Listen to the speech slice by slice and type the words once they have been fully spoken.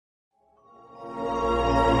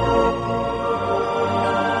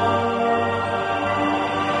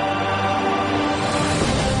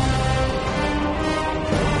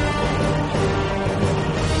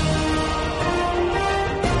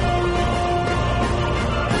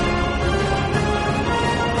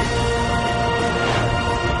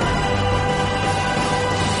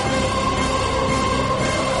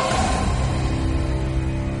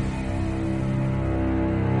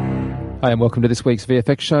Hi, and welcome to this week's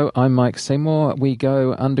VFX show. I'm Mike Seymour. We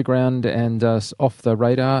go underground and off the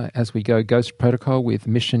radar as we go Ghost Protocol with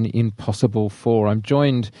Mission Impossible 4. I'm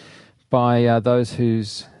joined by those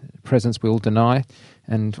whose presence we'll deny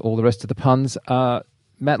and all the rest of the puns.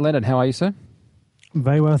 Matt Leonard, how are you, sir?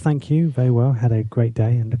 Very well, thank you. Very well. Had a great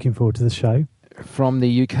day and looking forward to the show. From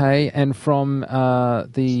the UK and from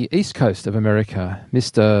the east coast of America,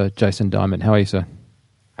 Mr. Jason Diamond. How are you, sir?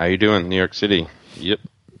 How you doing? New York City.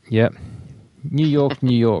 Yep. New York,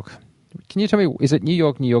 New York. Can you tell me, is it New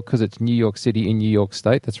York, New York, because it's New York City in New York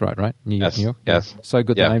State? That's right? New York, yes. New York? Yes. So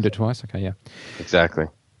good they named it twice. Okay, yeah. Exactly.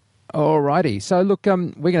 Alrighty. So look, we're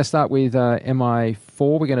going to start with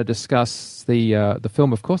MI4. We're going to discuss the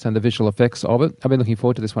film, of course, and the visual effects of it. I've been looking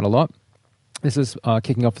forward to this one a lot. This is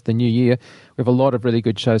kicking off the new year. We have a lot of really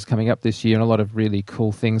good shows coming up this year and a lot of really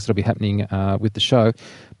cool things that will be happening with the show.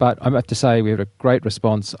 But I have to say we had a great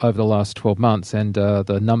response over the last 12 months and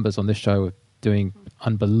the numbers on this show are doing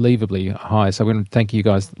unbelievably high. So we want to thank you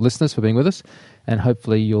guys, listeners, for being with us. And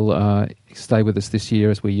hopefully you'll stay with us this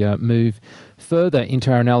year as we move further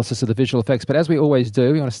into our analysis of the visual effects. But as we always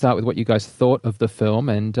do, we want to start with what you guys thought of the film.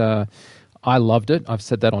 And I loved it. I've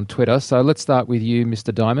said that on Twitter. So let's start with you,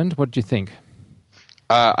 Mr. Diamond. What did you think?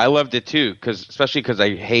 I loved it too, especially because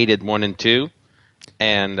I hated 1 and 2,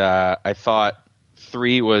 and I thought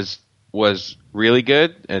 3 was really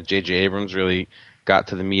good. J.J. Abrams really got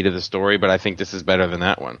to the meat of the story, but I think this is better than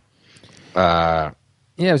that one. Yeah,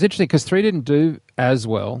 it was interesting because 3 didn't do as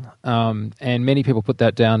well, and many people put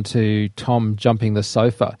that down to Tom jumping the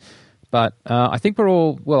sofa. But I think we're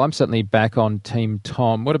all, well, I'm certainly back on Team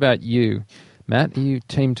Tom. What about you, Matt? Are you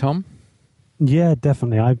Team Tom? Yeah,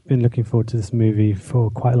 definitely. I've been looking forward to this movie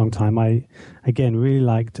for quite a long time. I, again, really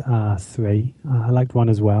liked 3. I liked 1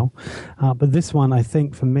 as well. But this one, I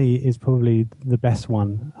think, for me, is probably the best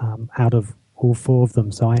one out of all 4 of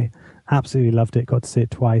them. So I absolutely loved it, got to see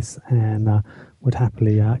it twice, and would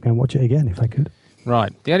happily go and watch it again if I could.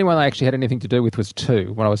 Right. The only one I actually had anything to do with was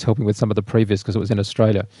 2, when I was helping with some of the previous because it was in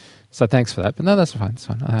Australia. So thanks for that. But no, that's fine. It's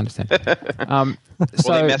fine. I understand.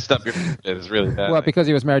 So they messed up your... It was really bad. Well, because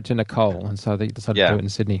he was married to Nicole, and so they decided to do it in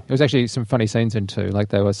Sydney. There was actually some funny scenes in 2. Like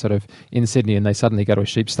they were sort of in Sydney and they suddenly go to a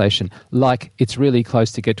sheep station. Like it's really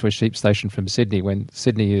close to get to a sheep station from Sydney when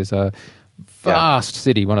Sydney is a vast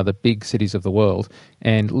city, one of the big cities of the world.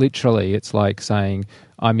 And literally it's like saying,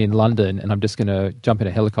 I'm in London and I'm just going to jump in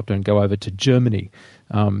a helicopter and go over to Germany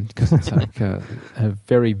because it's like a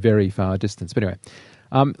very, very far distance. But anyway,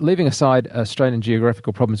 leaving aside Australian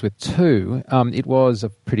geographical problems with 2, it was a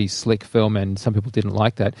pretty slick film and some people didn't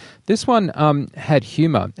like that. This one had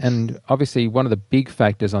humour, and obviously one of the big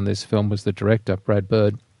factors on this film was the director, Brad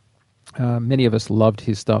Bird. Many of us loved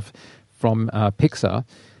his stuff from Pixar.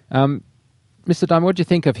 Mr. Diamond, what did you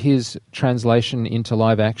think of his translation into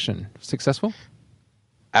live action? Successful?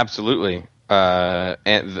 Absolutely. And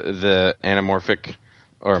the anamorphic,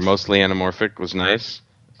 or mostly anamorphic, was nice.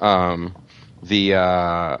 I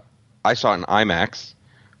saw it in IMAX,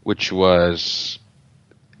 which was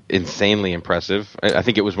insanely impressive. I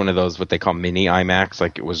think it was one of those what they call mini IMAX,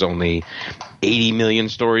 like it was only 80 million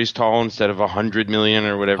stories tall instead of 100 million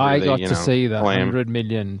or whatever. I got to see the 100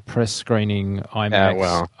 million press screening IMAX. Yeah,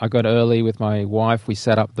 well. I got early with my wife. We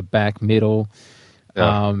sat up the back middle.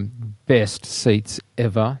 Best seats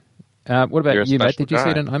ever. What about you, Matt? Did you see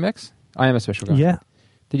it in IMAX? I am a special guy. Yeah.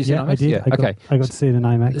 Did you see it in IMAX? I did. Yeah. I got to see it in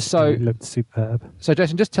IMAX. So it looked superb. So,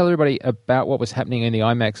 Jason, just tell everybody about what was happening in the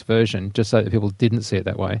IMAX version, just so that people didn't see it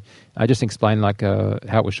that way. Just explain like how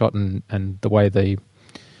it was shot and the way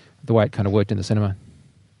it kind of worked in the cinema.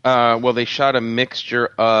 Well, they shot a mixture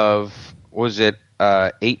of 8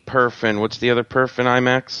 perf and what's the other perf in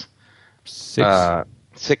IMAX? 6.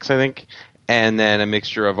 6, I think. And then a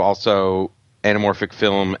mixture of also anamorphic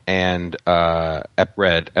film and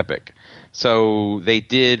red epic. So they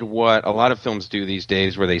did what a lot of films do these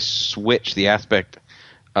days, where they switch the aspect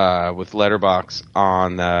with letterbox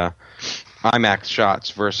on IMAX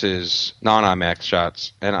shots versus non-IMAX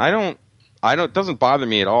shots, and it doesn't bother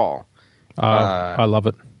me at all. I love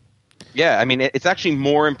it. Yeah, I mean it's actually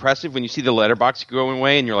more impressive when you see the letterbox going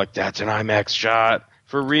away, and you're like, "That's an IMAX shot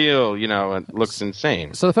for real," it looks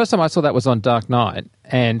insane. So the first time I saw that was on Dark Knight,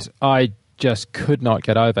 and I just could not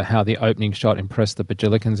get over how the opening shot impressed the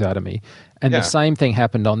bajillikins out of me. And the same thing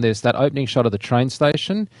happened on this. That opening shot of the train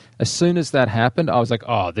station, as soon as that happened, I was like,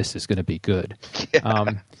 oh, this is going to be good.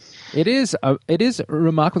 Yeah. It is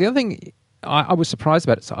remarkable. The other thing I was surprised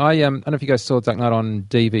about it, so I don't know if you guys saw Dark Knight on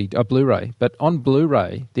Blu-ray, but on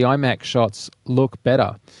Blu-ray, the IMAX shots look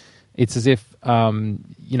better. It's as if,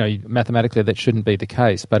 mathematically that shouldn't be the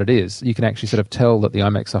case, but it is. You can actually sort of tell that the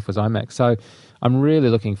IMAX stuff was IMAX. So I'm really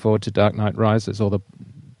looking forward to Dark Knight Rises or the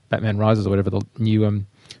Batman Rises or whatever the new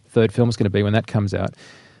third film is going to be when that comes out,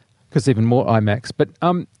 because even more IMAX. But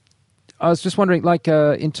I was just wondering, like,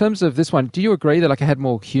 in terms of this one, do you agree that like it had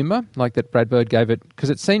more humour, like that Brad Bird gave it? Because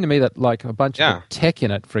it seemed to me that like a bunch of the tech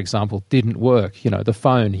in it, for example, didn't work. You know, the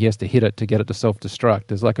phone, he has to hit it to get it to self-destruct.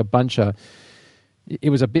 There's like a bunch of...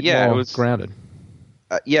 It was a bit more grounded.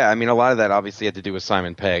 I mean, a lot of that obviously had to do with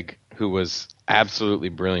Simon Pegg, who was absolutely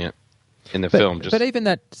brilliant in the film. But even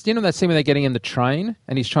that, you know that scene where they're getting in the train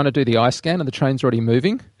and he's trying to do the eye scan and the train's already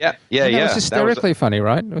moving? Yeah. It was hysterically funny,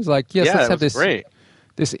 right? It was like, yes, let's have this... Great.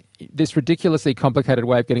 This ridiculously complicated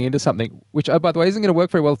way of getting into something, which, oh, by the way, isn't going to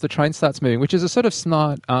work very well if the train starts moving, which is a sort of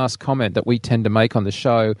snart-ass comment that we tend to make on the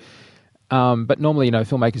show. But normally, you know,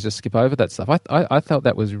 filmmakers just skip over that stuff. I felt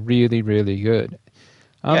that was really, really good.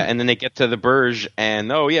 And then they get to the Burj, and,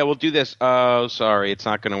 we'll do this. Oh, sorry, it's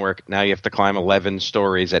not going to work. Now you have to climb 11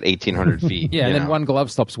 stories at 1,800 feet. And then one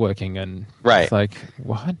glove stops working, and it's like,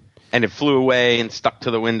 what? And it flew away and stuck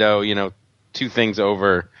to the window, you know, 2 things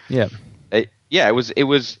over. Yeah. It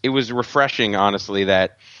was refreshing, honestly,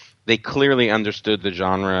 that they clearly understood the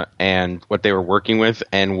genre and what they were working with,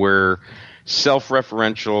 and were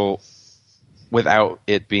self-referential without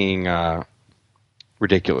it being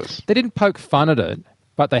ridiculous. They didn't poke fun at it,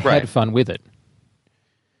 but they had fun with it.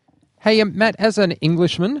 Hey, Matt, as an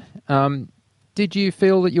Englishman, did you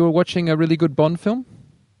feel that you were watching a really good Bond film?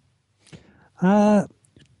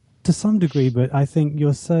 To some degree, but I think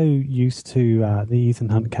you're so used to the Ethan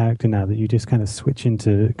Hunt character now that you just kind of switch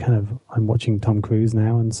into I'm watching Tom Cruise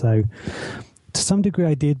now, and so to some degree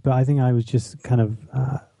I did, but I think I was just kind of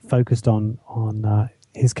focused on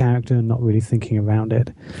his character and not really thinking around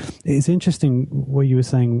it. It's interesting what you were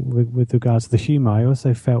saying with regards to the humour. I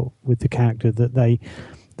also felt with the character that they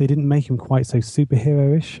didn't make him quite so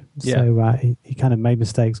superhero-ish. Yeah. So he kind of made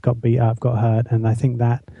mistakes, got beat up, got hurt, and I think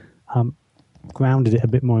that grounded it a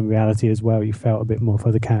bit more in reality as well. You felt a bit more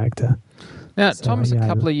for the character. Now, Tom's a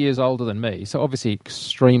couple of years older than me, so obviously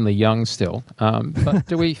extremely young still. But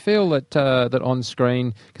do we feel that on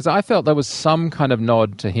screen... Because I felt there was some kind of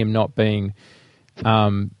nod to him not being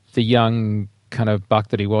the young kind of buck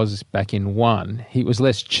that he was back in 1. He was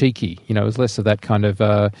less cheeky, you know, it was less of that kind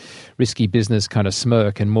of risky business kind of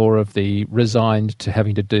smirk and more of the resigned to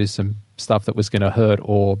having to do some stuff that was going to hurt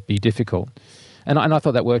or be difficult. And I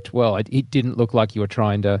thought that worked well. It didn't look like you were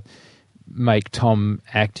trying to make Tom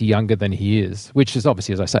act younger than he is, which is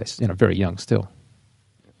obviously, as I say, you know, very young still.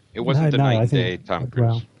 It wasn't the night and day Tom Cruise.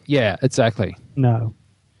 Well, yeah, exactly. No.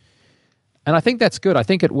 And I think that's good. I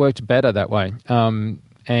think it worked better that way.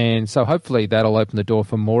 And so hopefully that'll open the door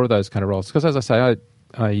for more of those kind of roles. Because as I say,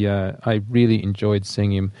 I really enjoyed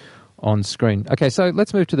seeing him on screen. Okay, so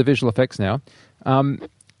let's move to the visual effects now.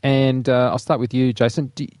 And I'll start with you,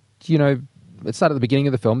 Jason. Do you know... Let's start at the beginning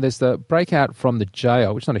of the film. There's the breakout from the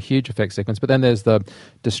jail, which is not a huge effect sequence, but then there's the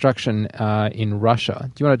destruction in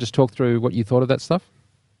Russia. Do you want to just talk through what you thought of that stuff?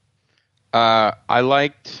 I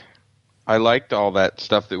liked all that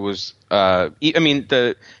stuff that was. I mean,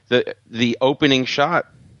 the opening shot.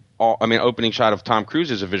 Opening shot of Tom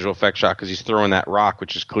Cruise is a visual effect shot because he's throwing that rock,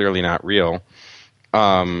 which is clearly not real.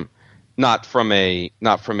 Not from a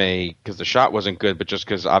because the shot wasn't good, but just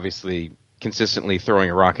because obviously. Consistently throwing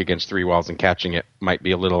a rock against 3 walls and catching it might be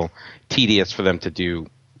a little tedious for them to do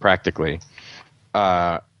practically.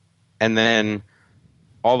 And then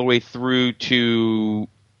all the way through to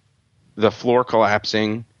the floor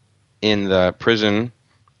collapsing in the prison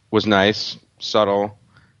was nice, subtle.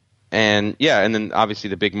 And and then obviously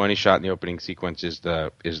the big money shot in the opening sequence is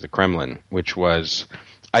the Kremlin, which was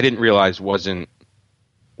I didn't realize wasn't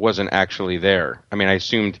actually there. I mean, I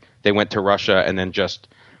assumed they went to Russia and then just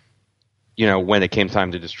when it came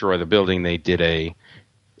time to destroy the building, they did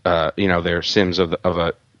their sims of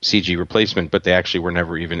a CG replacement, but they actually were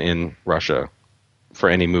never even in Russia for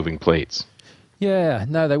any moving plates. Yeah,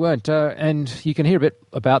 no, they weren't. And you can hear a bit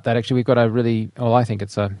about that. Actually, we've got I think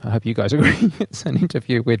it's I hope you guys agree. It's an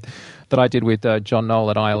interview that I did with John Knoll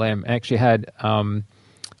at ILM. I actually had, I've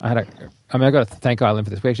got to thank ILM for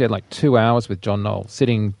this. We actually had like 2 hours with John Knoll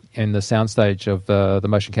sitting in the soundstage of the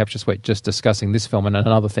motion capture suite just discussing this film and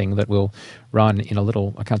another thing that we'll run in a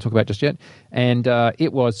little, I can't talk about just yet. And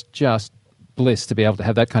it was just bliss to be able to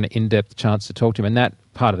have that kind of in-depth chance to talk to him. And that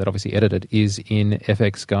part of that, obviously edited, is in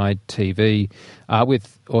FX Guide TV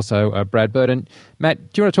with also Brad Bird. And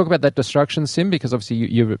Matt, do you want to talk about that destruction sim? Because obviously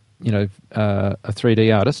you're a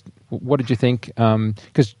 3D artist. What did you think?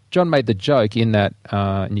 Because John made the joke in that,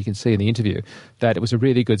 and you can see in the interview, that it was a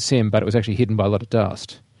really good sim, but it was actually hidden by a lot of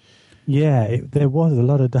dust. Yeah, there was a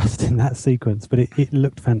lot of dust in that sequence, but it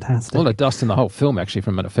looked fantastic. A lot of dust in the whole film, actually,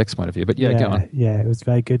 from an effects point of view. But yeah, go on. Yeah, it was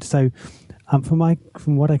very good. So, from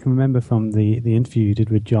what I can remember from the interview you did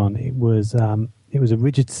with John, it was a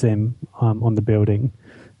rigid sim on the building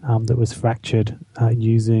that was fractured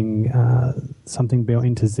using something built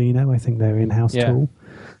into Xeno. I think their in-house tool.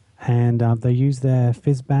 And they use their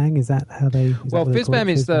FizzBang. Is that how they? FizzBang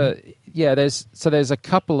is there's a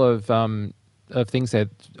couple of things there.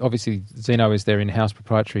 Obviously, Xeno is their in-house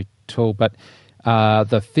proprietary tool, but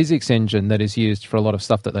the physics engine that is used for a lot of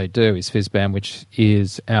stuff that they do is FizzBang, which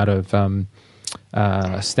is out of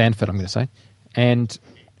Stanford, I'm going to say. And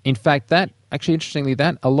in fact, interestingly,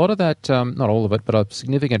 a lot of that, not all of it, but a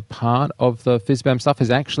significant part of the FizzBang stuff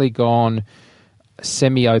has actually gone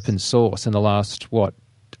semi-open source in the last,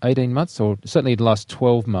 18 months, or certainly the last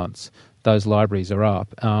 12 months. Those libraries are up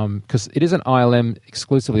because it isn't ILM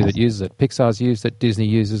exclusively that uses it. Pixar's used it, Disney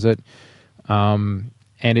uses it, and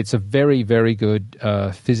it's a very, very good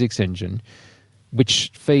physics engine,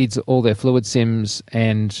 which feeds all their fluid sims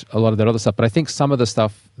and a lot of that other stuff. But I think some of the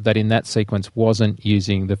stuff that in that sequence wasn't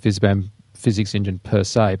using the FizzBang physics engine per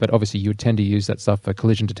se, but obviously you would tend to use that stuff for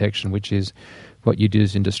collision detection, which is what you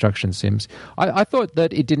use in destruction sims. I thought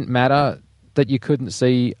that it didn't matter that you couldn't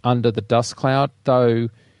see under the dust cloud, though.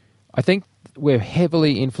 I think we're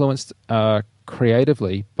heavily influenced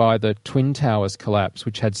creatively by the Twin Towers collapse,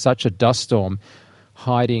 which had such a dust storm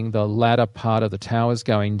hiding the latter part of the towers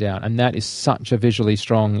going down, and that is such a visually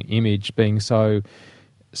strong image, being so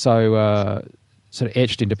sort of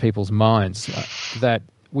etched into people's minds that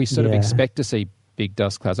we sort of expect to see big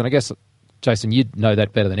dust clouds. And I guess, Jason, you'd know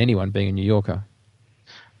that better than anyone, being a New Yorker.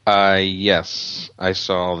 Yes, I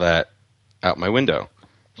saw that out my window.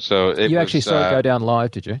 So you actually saw it go down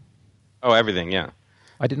live, did you? Oh, everything, yeah.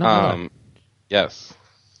 I did not know that. Yes.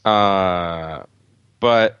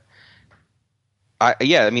 But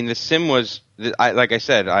the sim was, like I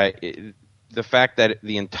said, the fact that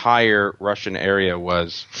the entire Russian area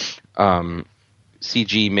was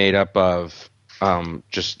CG made up of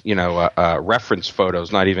reference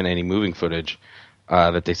photos, not even any moving footage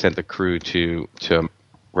that they sent the crew to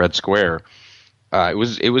Red Square. It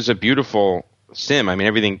was a beautiful sim. I mean,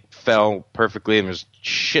 everything fell perfectly, and there's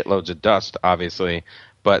shitloads of dust, obviously.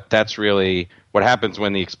 But that's really what happens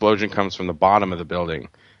when the explosion comes from the bottom of the building,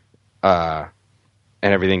 and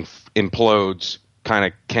everything implodes, kind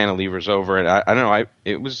of cantilevers over it. I don't know.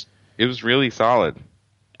 It was really solid.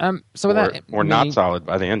 Not solid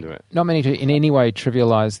by the end of it. Not meaning to in any way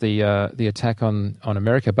trivialize the attack on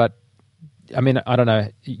America, but I mean, I don't know.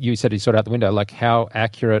 You said you saw it out the window. Like, how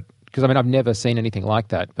accurate? Because I mean, I've never seen anything like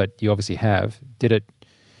that, but you obviously have. Did it?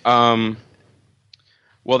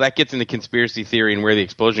 Well, that gets into conspiracy theory and where the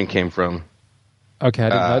explosion came from. Okay, I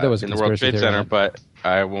didn't know there was a in the World Trade Center, but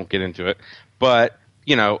I won't get into it. But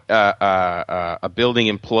a building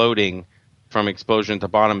imploding from explosion at the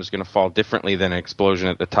bottom is going to fall differently than an explosion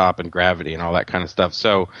at the top, and gravity and all that kind of stuff.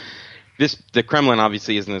 So the Kremlin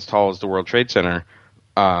obviously isn't as tall as the World Trade Center,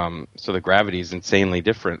 so the gravity is insanely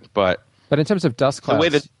different. But in terms of dust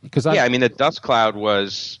clouds, the dust cloud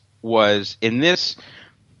was in this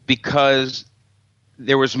because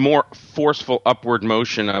there was more forceful upward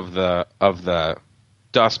motion of the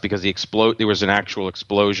dust because there was an actual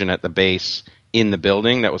explosion at the base in the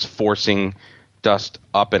building that was forcing dust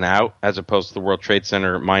up and out, as opposed to the World Trade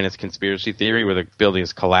Center minus conspiracy theory, where the building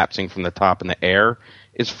is collapsing from the top and the air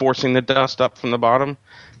is forcing the dust up from the bottom.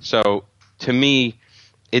 So to me,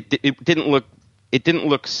 it didn't look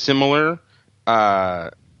similar.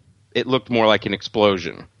 It looked more like an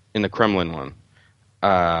explosion in the Kremlin one.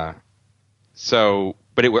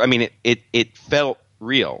 It felt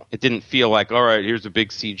real. It didn't feel like, all right, here's a big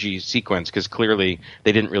CG sequence, because clearly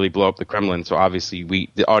they didn't really blow up the Kremlin. So obviously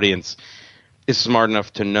the audience is smart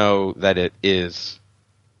enough to know that it is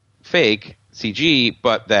fake CG,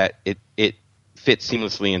 but that it fits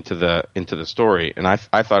seamlessly into the story. And I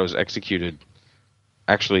thought it was executed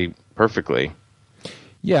actually perfectly.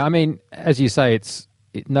 Yeah, I mean, as you say,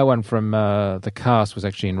 no one from the cast was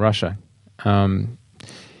actually in Russia.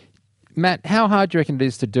 Matt, how hard do you reckon it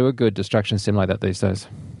is to do a good destruction sim like that these days?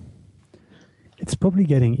 It's probably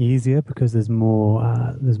getting easier because there's more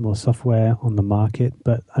software on the market.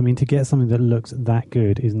 But I mean, to get something that looks that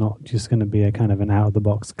good is not just going to be a kind of an out of the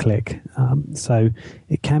box click. So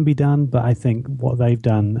it can be done, but I think what they've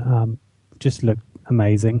done just looked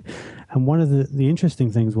amazing. And one of the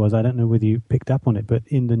interesting things was, I don't know whether you picked up on it, but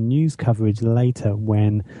in the news coverage later,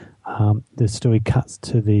 when The story cuts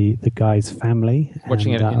to the guy's family.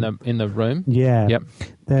 Watching it in the room? Yeah. Yep.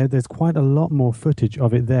 There's quite a lot more footage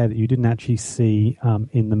of it there that you didn't actually see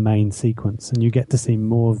in the main sequence. And you get to see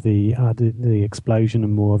more of the explosion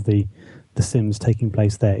and more of the Sims taking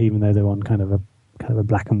place there, even though they're on kind of a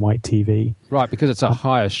black and white TV. Right, because it's a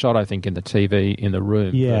higher shot, I think, in the TV in the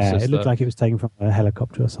room. Yeah, it looked like it was taken from a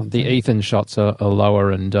helicopter or something. The Ethan shots are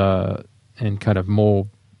lower and kind of more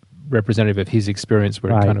representative of his experience,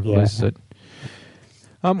 where it kind of loses it.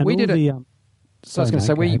 We did So I was going to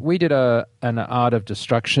say, we did an Art of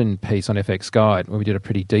Destruction piece on FX Guide, where we did a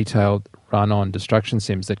pretty detailed run on destruction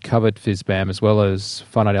sims that covered FizzBam as well as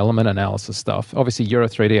finite element analysis stuff. Obviously, you're a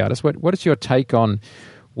 3D artist. What is your take on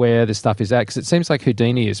where this stuff is at? Because it seems like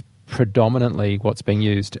Houdini is predominantly what's being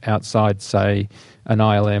used outside, say, an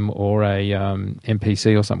ILM or a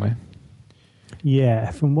MPC or somewhere. Yeah,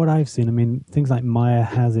 from what I've seen, I mean, things like Maya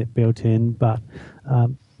has it built in, but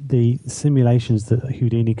the simulations that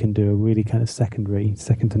Houdini can do are really kind of second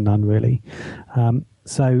to none, really.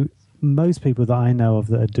 So most people that I know of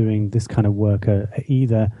that are doing this kind of work are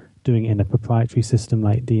either doing it in a proprietary system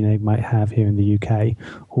like DNA might have here in the UK,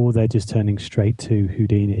 or they're just turning straight to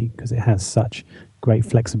Houdini because it has such great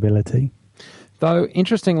flexibility. Though,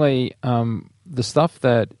 interestingly, the stuff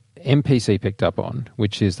that MPC picked up on,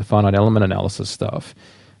 which is the finite element analysis stuff,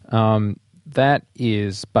 that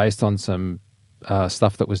is based on some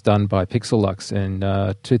stuff that was done by Pixellux in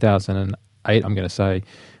 2008, I'm going to say.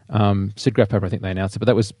 Sid Graph Paper, I think they announced it, but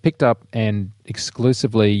that was picked up and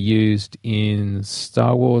exclusively used in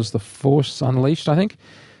Star Wars The Force Unleashed, I think.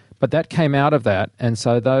 But that came out of that, and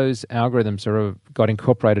so those algorithms got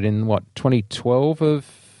incorporated in, 2012 of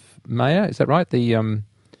Maya? Is that right?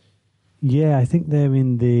 Yeah, I think they're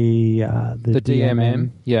in the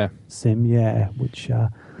DMM sim, which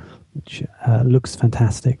looks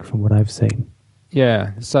fantastic from what I've seen.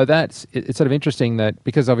 Yeah, so it's sort of interesting that,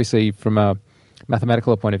 because obviously from a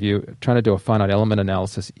mathematical point of view, trying to do a finite element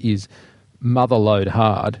analysis is motherload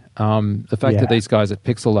hard. The fact that these guys at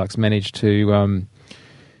Pixellux managed to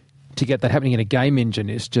get that happening in a game engine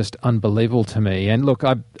is just unbelievable to me. And look,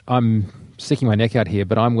 I'm sticking my neck out here,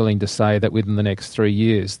 but I'm willing to say that within the next 3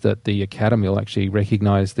 years that the Academy will actually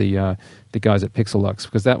recognise the guys at Pixellux,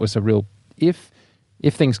 because that was a real...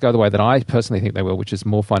 If things go the way that I personally think they will, which is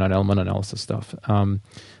more finite element analysis stuff,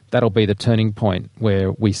 that'll be the turning point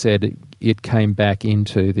where we said it came back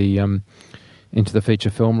into the feature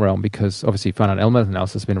film realm, because obviously finite element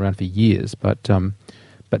analysis has been around for years, but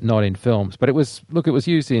not in films. But it was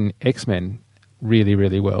used in X-Men really,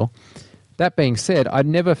 really well. That being said, I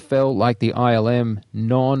never felt like the ILM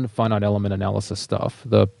non-finite element analysis stuff,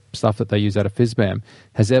 the stuff that they use out of FizzBam,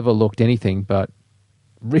 has ever looked anything but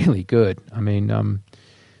really good. I mean,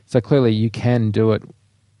 so clearly you can do it,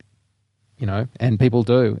 and people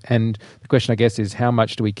do. And the question, I guess, is how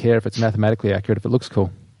much do we care if it's mathematically accurate, if it looks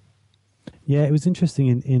cool? Yeah, it was interesting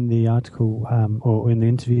in the article or in the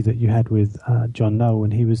interview that you had with John Noel,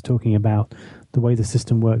 when he was talking about the way the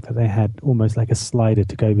system worked, that they had almost like a slider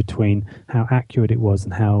to go between how accurate it was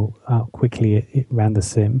and how quickly it ran the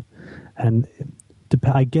sim. And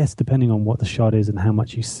I guess depending on what the shot is and how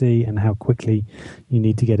much you see and how quickly you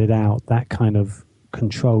need to get it out, that kind of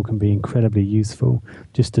control can be incredibly useful,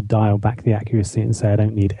 just to dial back the accuracy and say, I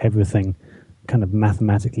don't need everything kind of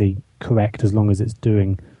mathematically correct, as long as it's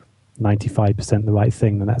doing 95% the right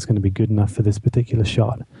thing, then that's going to be good enough for this particular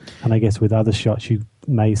shot. And I guess with other shots, you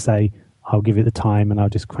may say, I'll give it the time and I'll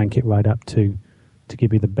just crank it right up to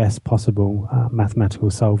give you the best possible mathematical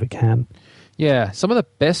solve it can. Yeah, some of the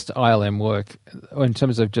best ILM work in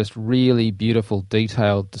terms of just really beautiful,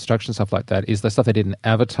 detailed destruction stuff like that is the stuff they did in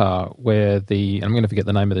Avatar, where I'm going to forget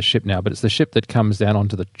the name of the ship now, but it's the ship that comes down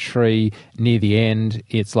onto the tree near the end.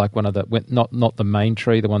 It's like one of the, not the main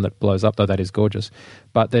tree, the one that blows up, though that is gorgeous.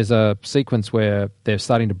 But there's a sequence where they're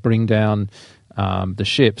starting to bring down the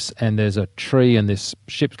ships, and there's a tree, and this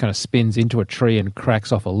ship kind of spins into a tree and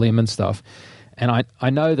cracks off a limb and stuff. And I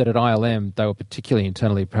know that at ILM, they were particularly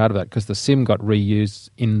internally proud of that, because the sim got reused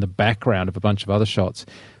in the background of a bunch of other shots.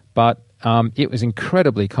 But it was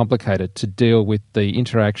incredibly complicated to deal with the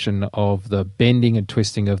interaction of the bending and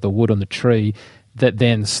twisting of the wood on the tree that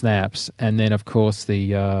then snaps, and then, of course,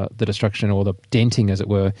 the destruction, or the denting, as it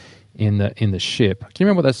were, in the ship. Can you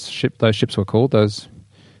remember what those ships were called?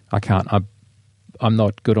 I can't. I'm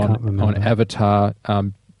not good on Avatar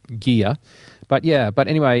gear. But yeah,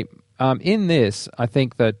 anyway... in this, I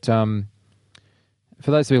think that for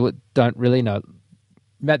those people that don't really know,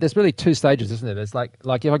 Matt, there's really two stages, isn't there? There's like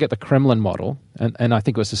if I get the Kremlin model, and I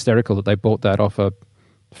think it was hysterical that they bought that off a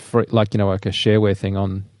free, like a shareware thing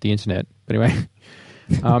on the internet. But anyway,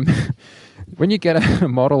 when you get a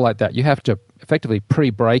model like that, you have to effectively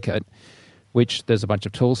pre-break it, which there's a bunch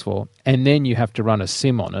of tools for, and then you have to run a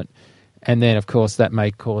sim on it. And then, of course, that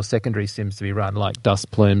may cause secondary sims to be run, like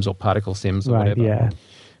dust plumes or particle sims or whatever. Yeah.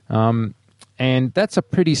 And that's a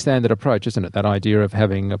pretty standard approach, isn't it? That idea of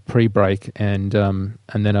having a pre-break and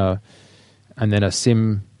then a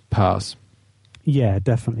sim pass. Yeah,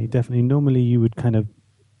 definitely. Normally, you would kind of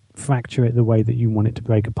fracture it the way that you want it to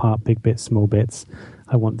break apart, big bits, small bits.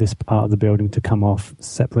 I want this part of the building to come off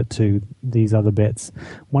separate to these other bits.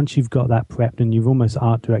 Once you've got that prepped and you've almost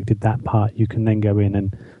art directed that part, you can then go in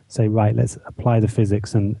and say, right, let's apply the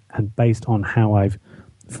physics and based on how I've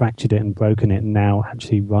fractured it and broken it, now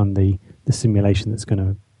actually run the simulation that's going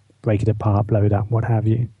to break it apart, blow it up, what have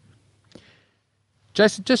you.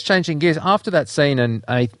 Jason, just changing gears, after that scene and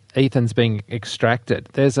Ethan's being extracted,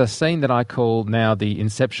 there's a scene that I call now the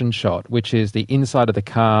Inception shot, which is the inside of the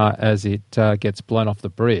car as it gets blown off the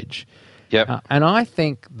bridge. Yep. And I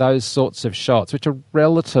think those sorts of shots, which are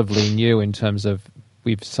relatively new in terms of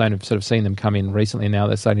we've sort of seen them come in recently now,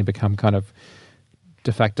 they're starting to become kind of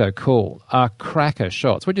de facto cool, are cracker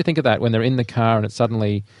shots. What do you think of that when they're in the car and it's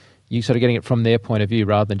suddenly you sort of getting it from their point of view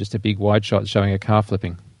rather than just a big wide shot showing a car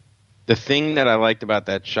flipping? The thing that I liked about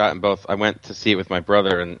that shot, and I went to see it with my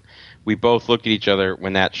brother, and we both looked at each other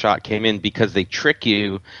when that shot came in because they trick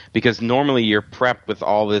you, because normally you're prepped with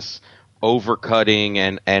all this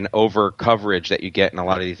overcutting and over coverage that you get in a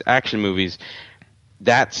lot of these action movies.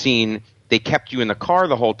 That scene, they kept you in the car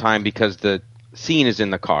the whole time because the scene is in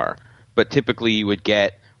the car. But typically you would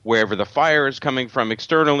get wherever the fire is coming from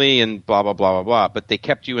externally and blah, blah, blah, blah, blah. But they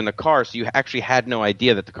kept you in the car, so you actually had no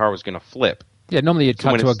idea that the car was going to flip. Yeah, normally you'd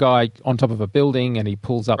cut to a guy on top of a building and he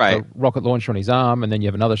pulls up the rocket launcher on his arm, and then you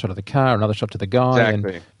have another shot of the car, another shot to the guy,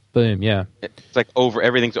 and boom, yeah. It's like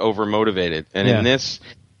everything's over-motivated. And in this,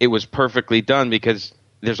 it was perfectly done because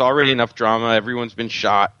there's already enough drama. Everyone's been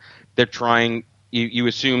shot. They're trying... You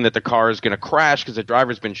assume that the car is going to crash because the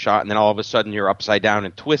driver's been shot, and then all of a sudden you're upside down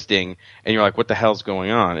and twisting, and you're like, what the hell's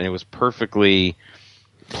going on? And it was perfectly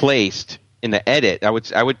placed in the edit. I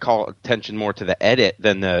would call attention more to the edit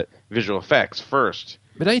than the visual effects first.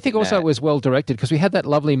 But don't you think also it was well directed? Because we had that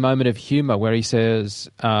lovely moment of humor where he says,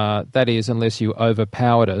 that is, unless you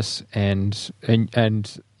overpowered us and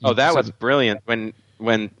that was brilliant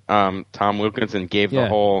when Tom Wilkinson gave the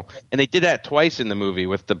whole, and they did that twice in the movie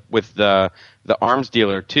with the arms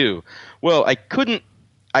dealer too. Well, I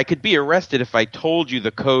could be arrested if I told you the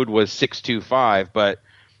code was 625, but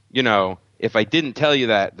if I didn't tell you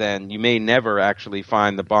that, then you may never actually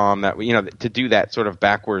find the bomb that to do that sort of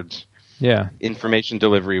backwards information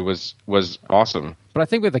delivery was awesome. But I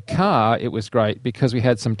think with the car, it was great because we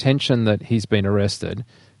had some tension that he's been arrested.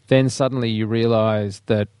 Then suddenly you realize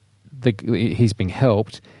that he's being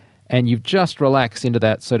helped, and you've just relaxed into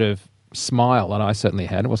that sort of smile, and I certainly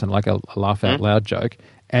had. It wasn't like a laugh out loud joke.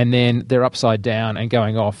 And then they're upside down and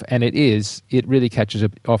going off, and it really catches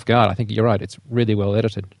it off guard. I think you're right. It's really well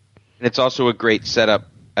edited. And it's also a great setup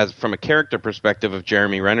as from a character perspective of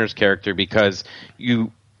Jeremy Renner's character, because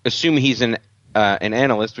you assume he's an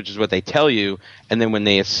analyst, which is what they tell you, and then when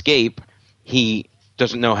they escape, he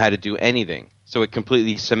doesn't know how to do anything. So it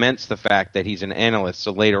completely cements the fact that he's an analyst.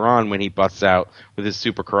 So later on, when he busts out with his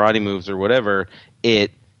super karate moves or whatever,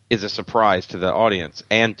 it is a surprise to the audience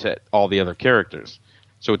and to all the other characters.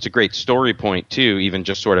 So it's a great story point too, even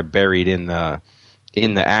just sort of buried in the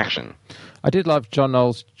action. I did love John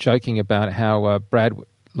Knowles joking about how Brad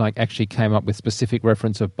actually came up with specific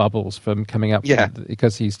reference of bubbles from coming up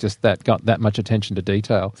because he's just got that much attention to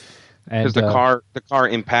detail. Because the car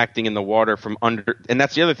impacting in the water from under, and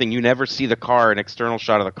that's the other thing. You never see the car, an external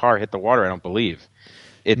shot of the car hit the water. I don't believe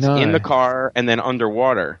it's in the car and then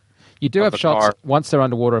underwater. You do have shots once they're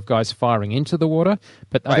underwater of guys firing into the water,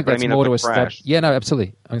 but I think that's more to establish. Yeah, no,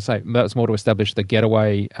 absolutely. I'm going to say that's more to establish the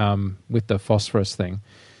getaway with the phosphorus thing.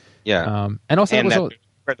 Yeah, and also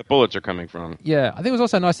where the bullets are coming from. Yeah, I think it was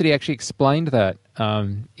also nice that he actually explained that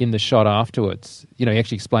in the shot afterwards. He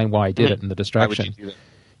actually explained why he did it and the distraction. Why would you do that?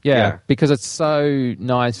 Yeah, because it's so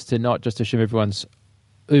nice to not just assume everyone's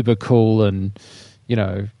uber cool and,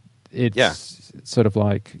 it's sort of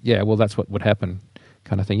like, well, that's what would happen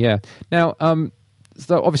kind of thing. Yeah. Now,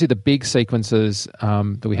 so obviously the big sequences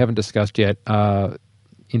that we haven't discussed yet are,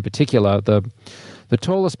 in particular, the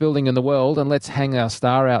tallest building in the world, and let's hang our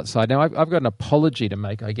star outside. Now, I've got an apology to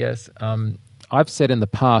make, I guess. I've said in the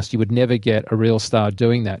past you would never get a real star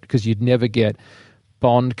doing that because you'd never get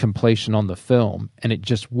Bond completion on the film, and it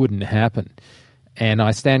just wouldn't happen. And I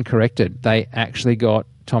stand corrected. They actually got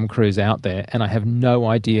Tom Cruise out there, and I have no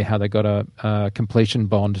idea how they got a completion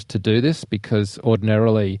Bond to do this, because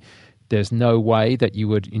ordinarily there's no way that you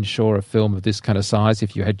would insure a film of this kind of size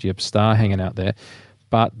if you had your star hanging out there.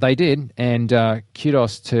 But they did, and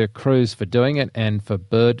kudos to Cruise for doing it and for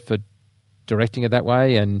Bird for directing it that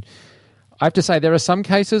way. And I have to say, there are some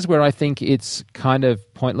cases where I think it's kind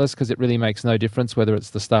of pointless because it really makes no difference whether it's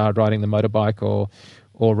the star riding the motorbike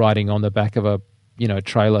or riding on the back of a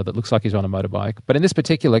trailer that looks like he's on a motorbike. But in this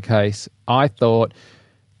particular case, I thought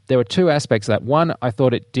there were two aspects of that. One, I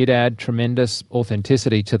thought it did add tremendous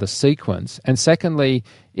authenticity to the sequence. And secondly,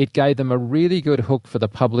 it gave them a really good hook for the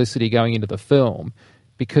publicity going into the film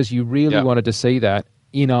because you really wanted to see that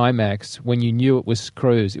in IMAX when you knew it was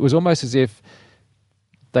Cruise. It was almost as if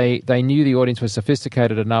they knew the audience was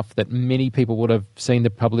sophisticated enough that many people would have seen the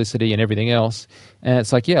publicity and everything else. And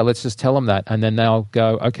it's like, let's just tell them that. And then they'll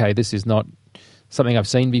go, okay, this is not something I've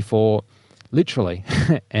seen before, literally,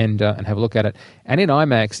 and have a look at it. And in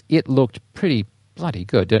IMAX, it looked pretty bloody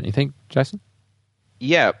good, don't you think, Jason?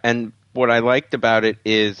 Yeah, and what I liked about it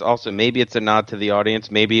is also maybe it's a nod to the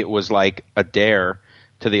audience. Maybe it was like a dare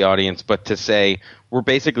to the audience, but to say, we're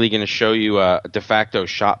basically going to show you a de facto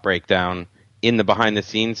shot breakdown in the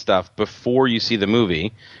behind-the-scenes stuff before you see the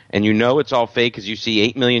movie, and you know it's all fake because you see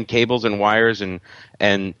 8 million cables and wires and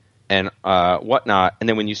whatnot, and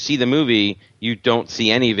then when you see the movie, you don't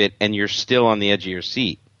see any of it, and you're still on the edge of your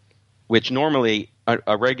seat, which normally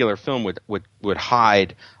a regular film would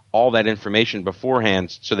hide all that information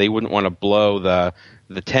beforehand, so they wouldn't want to blow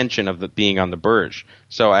the tension of the being on the verge.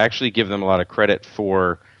 So I actually give them a lot of credit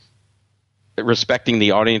for respecting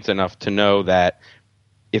the audience enough to know that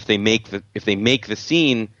if they make the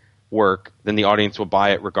scene work, then the audience will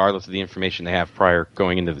buy it regardless of the information they have prior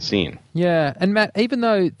going into the scene. Yeah, and Matt, even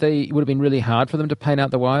though it would have been really hard for them to paint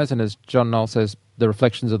out the wires, and as John Knoll says, the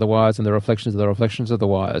reflections of the wires and the reflections of the reflections of the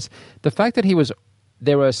wires, the fact that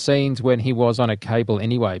there were scenes when he was on a cable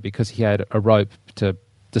anyway because he had a rope to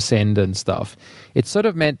descend and stuff, it sort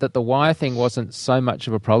of meant that the wire thing wasn't so much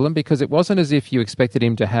of a problem because it wasn't as if you expected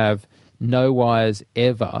him to have no wires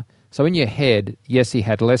ever. So in your head, yes, he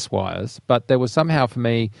had less wires, but there was somehow for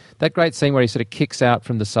me that great scene where he sort of kicks out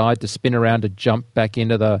from the side to spin around to jump back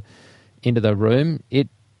into the room. It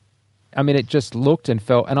just looked and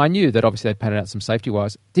felt, and I knew that obviously they'd painted out some safety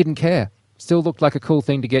wires. Didn't care. Still looked like a cool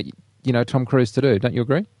thing to get Tom Cruise to do. Don't you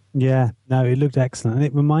agree? Yeah, no, it looked excellent, and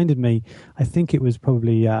it reminded me. I think it was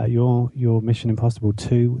probably your Mission Impossible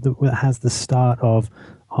 2 that has the start of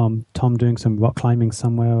Tom doing some rock climbing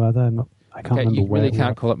somewhere or other. I can't remember where. You really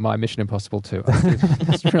can't call it my Mission Impossible 2.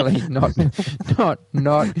 It's really not.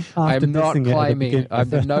 I am not claiming. I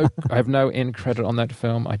have no end credit on that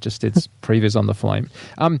film. I just did previews on the flame.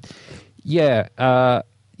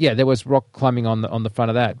 There was rock climbing on the front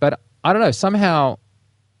of that, but I don't know. Somehow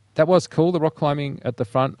that was cool. The rock climbing at the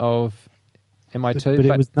front of MI2, but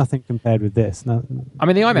it was nothing compared with this. No, I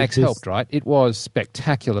mean the IMAX helped, right? It was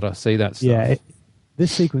spectacular to see that stuff. Yeah.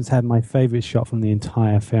 This sequence had my favourite shot from the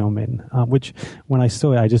entire film in, which when I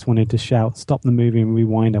saw it, I just wanted to shout, stop the movie and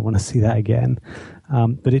rewind. I want to see that again.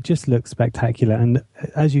 But it just looks spectacular. And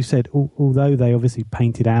as you said, although they obviously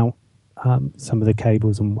painted out some of the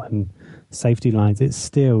cables and safety lines, it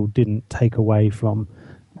still didn't take away from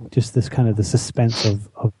just this kind of the suspense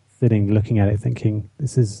of sitting, looking at it, thinking,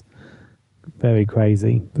 this is very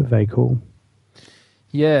crazy, but very cool.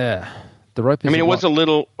 Yeah. The rope. It was a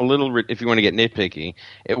little. If you want to get nitpicky,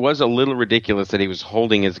 it was a little ridiculous that he was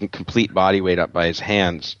holding his complete body weight up by his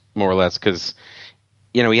hands, more or less, because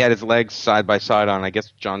he had his legs side by side on. I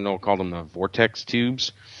guess John Knoll called them the vortex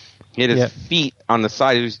tubes. He had his feet on the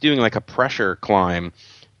side. He was doing like a pressure climb,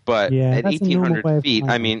 but at 1,800 feet,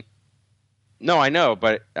 no, I know,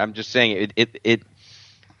 but I'm just saying it.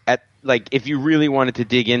 Like, if you really wanted to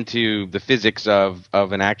dig into the physics of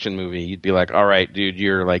an action movie, you'd be like, all right, dude,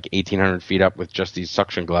 you're like 1,800 feet up with just these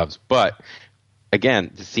suction gloves. But, again,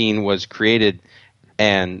 the scene was created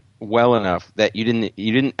and well enough that you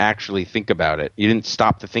didn't actually think about it. You didn't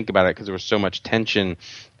stop to think about it because there was so much tension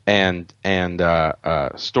and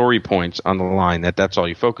story points on the line that's all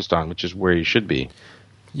you focused on, which is where you should be.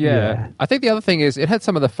 Yeah. I think the other thing is it had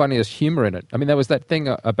some of the funniest humor in it. I mean, there was that thing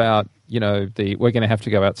about, we're going to have to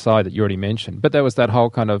go outside that you already mentioned. But there was that whole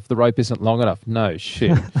kind of the rope isn't long enough. No,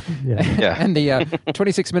 shit. And the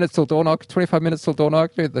 26 minutes till door knock, 25 minutes till door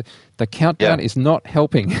knock, the countdown is not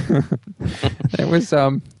helping. It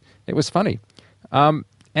was funny.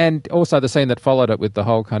 And also the scene that followed it with the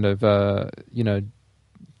whole kind of,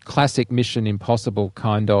 classic Mission Impossible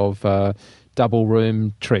kind of double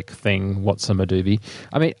room trick thing, what's a doobie.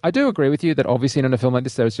 I mean, I do agree with you that obviously in a film like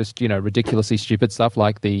this, there's just, ridiculously stupid stuff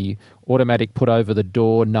like the automatic put over the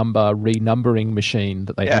door number renumbering machine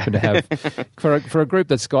that they happen to have for a group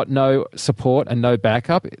that's got no support and no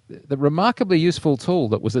backup. The remarkably useful tool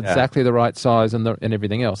that was exactly the right size and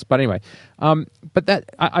everything else. But anyway, but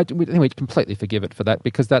that I think we completely forgive it for that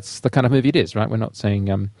because that's the kind of movie it is, right? We're not saying...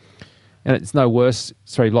 and it's no worse,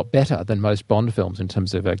 sorry, a lot better than most Bond films in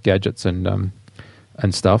terms of gadgets and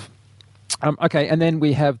stuff. Okay, and then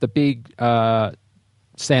we have the big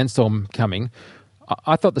sandstorm coming.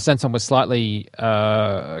 I thought the sandstorm was slightly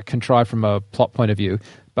contrived from a plot point of view,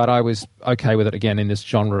 but I was okay with it again in this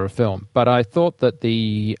genre of film. But I thought that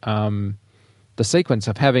the sequence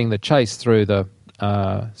of having the chase through the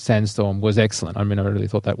sandstorm was excellent. I mean, I really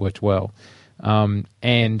thought that worked well.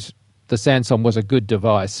 And the sandstorm was a good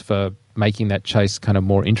device for making that chase kind of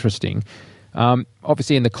more interesting.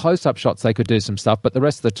 Obviously, in the close-up shots, they could do some stuff, but the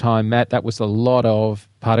rest of the time, Matt, that was a lot of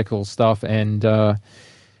particle stuff and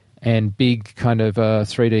big kind of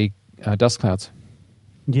 3D dust clouds.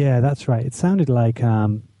 Yeah, that's right. It sounded like,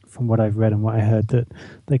 from what I've read and what I heard, that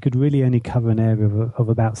they could really only cover an area of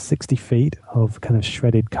about 60 feet of kind of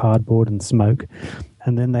shredded cardboard and smoke.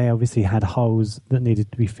 And then they obviously had holes that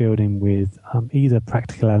needed to be filled in with either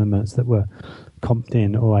practical elements that were comped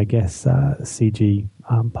in or, I guess, CG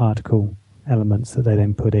particle elements that they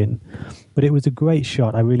then put in. But it was a great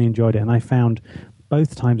shot. I really enjoyed it. And I found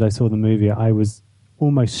both times I saw the movie, I was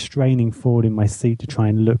almost straining forward in my seat to try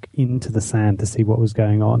and look into the sand to see what was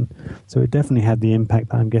going on. So it definitely had the impact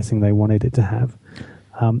that I'm guessing they wanted it to have.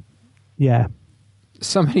 Yeah.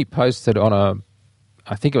 Somebody posted on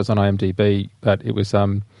I think it was on IMDb, but it was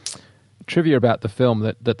trivia about the film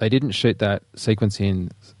that they didn't shoot that sequence in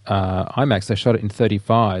IMAX. They shot it in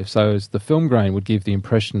 35, so as the film grain would give the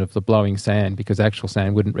impression of the blowing sand because actual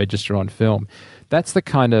sand wouldn't register on film. That's the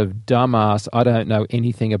kind of dumbass, I don't know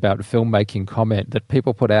anything about filmmaking comment that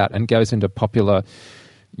people put out and goes into popular,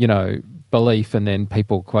 belief, and then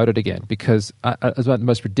people quote it again because it's the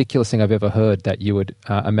most ridiculous thing I've ever heard that you would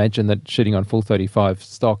imagine that shooting on full 35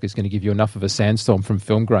 stock is going to give you enough of a sandstorm from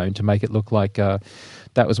film grain to make it look like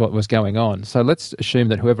that was what was going on. So let's assume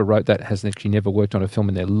that whoever wrote that has actually never worked on a film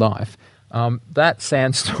in their life. That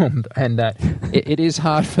sandstorm and that it is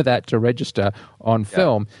hard for that to register on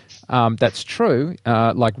film. That's true.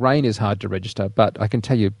 Like rain is hard to register, but I can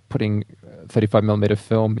tell you putting 35mm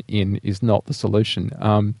film in is not the solution.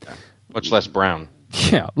 Much less brown.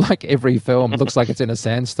 Yeah, like every film looks like it's in a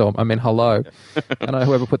sandstorm. I mean, hello. I know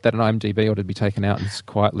whoever put that on IMDb ought to be taken out and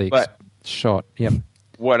quietly shot. Yep.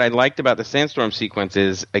 What I liked about the sandstorm sequence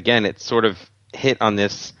is, again, it sort of hit on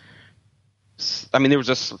this. I mean, there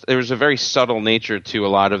was a very subtle nature to a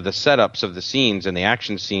lot of the setups of the scenes and the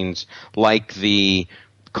action scenes, like the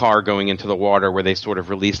car going into the water where they sort of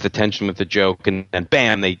release the tension with the joke and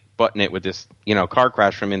bam, they button it with this, car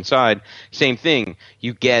crash from inside. Same thing.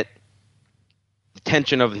 You get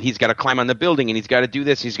tension of he's got to climb on the building and he's got to do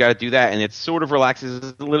this, he's got to do that, and it sort of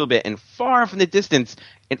relaxes a little bit. And far from the distance,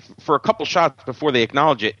 for a couple shots before they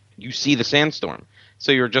acknowledge it, you see the sandstorm.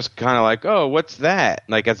 So you're just kind of like, oh, what's that?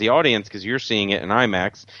 Like as the audience, because you're seeing it in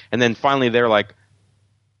IMAX, and then finally they're like,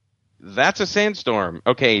 that's a sandstorm.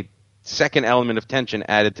 Okay, second element of tension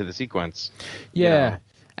added to the sequence. Yeah,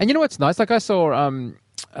 and you know what's nice? Like I saw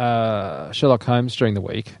Sherlock Holmes during the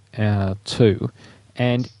week too,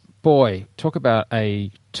 and boy, talk about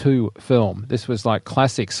a 2 film. This was like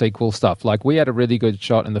classic sequel stuff. Like we had a really good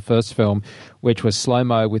shot in the first film, which was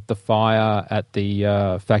slow-mo with the fire at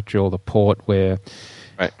the factory or the port where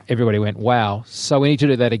everybody went, wow. So we need to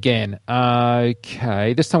do that again.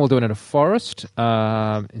 Okay, this time we'll do it in a forest.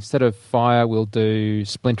 Instead of fire, we'll do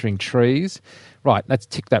splintering trees. Right, let's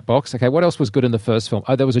tick that box. Okay, what else was good in the first film?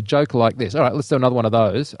 Oh, there was a joke like this. All right, let's do another one of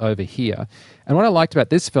those over here. And what I liked about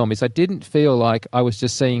this film is I didn't feel like I was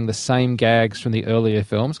just seeing the same gags from the earlier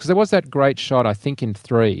films, because there was that great shot, I think in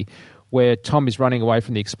 3, where Tom is running away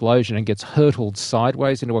from the explosion and gets hurtled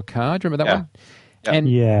sideways into a car. Do you remember that one? Yeah. And,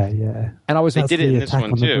 yeah. And I was... They did it in this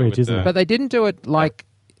one too. Bridge, isn't it? But they didn't do it like...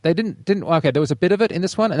 They didn't. Okay, there was a bit of it in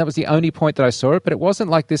this one, and that was the only point that I saw it. But it wasn't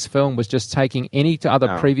like this film was just taking any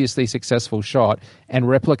other previously successful shot and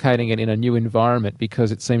replicating it in a new environment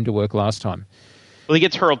because it seemed to work last time. Well, he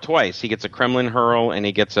gets hurled twice. He gets a Kremlin hurl and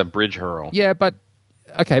he gets a bridge hurl. Yeah, but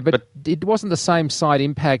it wasn't the same side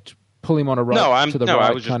impact. Pull him on a rope to the right.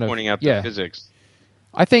 I was just pointing out the physics.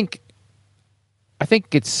 I think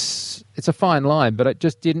it's a fine line, but it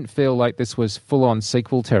just didn't feel like this was full on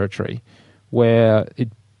sequel territory, where it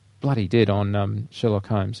bloody did on Sherlock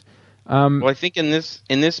Holmes. Well, I think in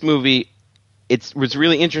this movie, it was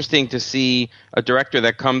really interesting to see a director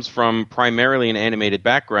that comes from primarily an animated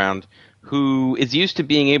background who is used to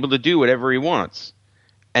being able to do whatever he wants.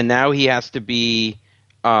 And now he has to be,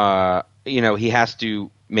 he has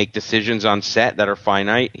to make decisions on set that are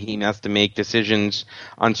finite. He has to make decisions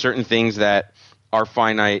on certain things that are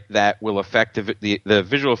finite that will affect the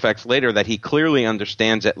visual effects later, that he clearly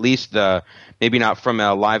understands, at least maybe not from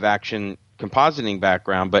a live action compositing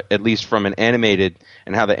background, but at least from an animated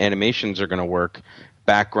and how the animations are going to work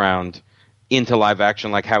background into live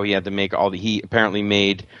action, like how he had to make he apparently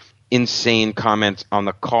made insane comments on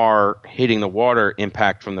the car hitting the water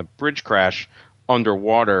impact from the bridge crash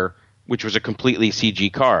underwater, which was a completely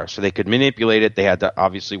CG car. So they could manipulate it. They had to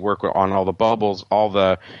obviously work on all the bubbles. All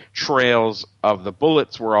the trails of the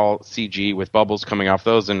bullets were all CG with bubbles coming off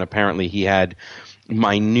those. And apparently he had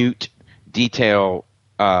minute detail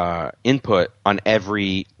input on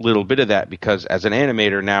every little bit of that, because as an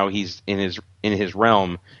animator now he's in his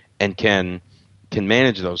realm and can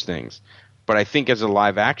manage those things. But I think as a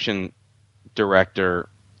live action director,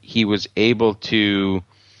 he was able to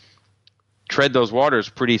tread those waters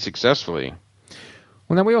pretty successfully.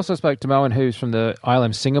 Well, then we also spoke to Moen, who's from the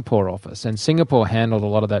ILM Singapore office, and Singapore handled a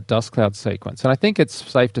lot of that dust cloud sequence. And I think it's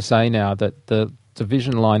safe to say now that the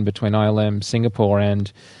division line between ILM Singapore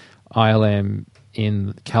and ILM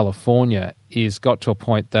in California is got to a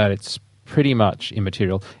point that it's pretty much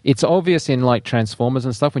immaterial. It's obvious in like Transformers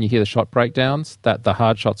and stuff when you hear the shot breakdowns that the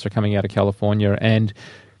hard shots are coming out of California, and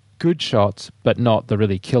good shots, but not the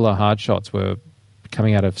really killer hard shots, were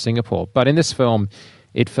coming out of Singapore. But in this film,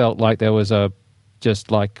 it felt like there was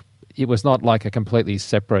it was not like a completely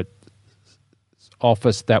separate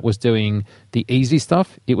office that was doing the easy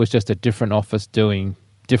stuff. It was just a different office doing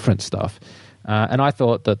different stuff. And I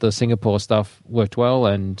thought that the Singapore stuff worked well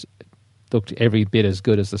and looked every bit as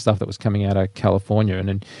good as the stuff that was coming out of California.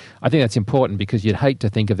 And I think that's important, because you'd hate to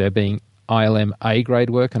think of there being ILM A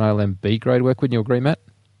grade work and ILM B grade work. Wouldn't you agree, Matt?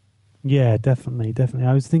 Yeah, definitely.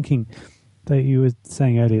 I was thinking that you were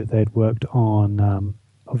saying earlier that they'd worked on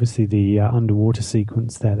obviously the underwater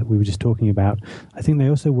sequence there that we were just talking about. I think they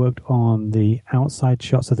also worked on the outside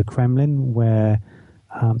shots of the Kremlin where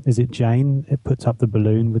is it Jane? It puts up the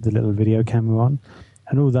balloon with the little video camera on,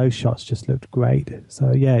 and all those shots just looked great.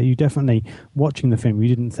 So yeah, you definitely, watching the film, you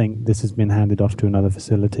didn't think this has been handed off to another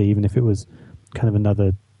facility, even if it was kind of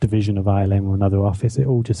another division of ILM or another office. It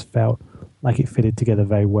all just felt like it fitted together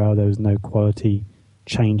very well. There was no quality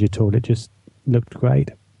change at all. It just looked great.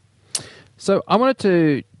 So I wanted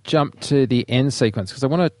to jump to the end sequence, because I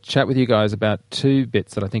want to chat with you guys about two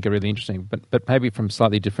bits that I think are really interesting, but maybe from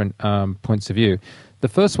slightly different points of view. The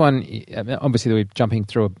first one, obviously we're jumping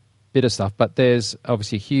through a bit of stuff, but there's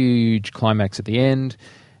obviously a huge climax at the end,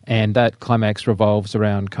 and that climax revolves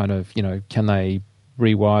around kind of, can they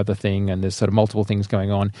rewire the thing, and there's sort of multiple things going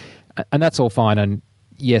on, and that's all fine. And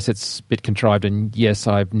yes, it's a bit contrived, and yes,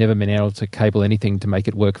 I've never been able to cable anything to make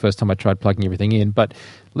it work first time I tried plugging everything in. But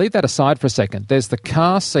leave that aside for a second. There's the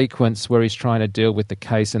car sequence where he's trying to deal with the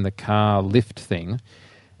case in the car lift thing,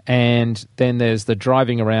 and then there's the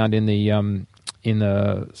driving around in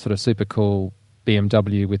the sort of super cool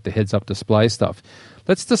BMW with the heads-up display stuff.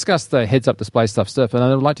 Let's discuss the heads-up display stuff, and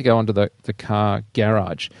I'd like to go on to the car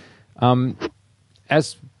garage.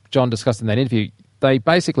 As John discussed in that interview, they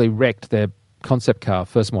basically wrecked their concept car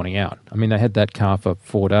first morning out. I mean, they had that car for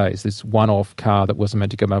 4 days, this one-off car that wasn't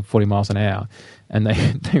meant to go about 40 miles an hour, and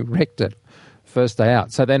they wrecked it first day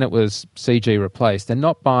out. So then it was CG replaced, and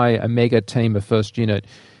not by a mega team of first unit,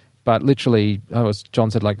 but literally, as John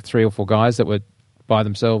said, like 3 or 4 guys that were by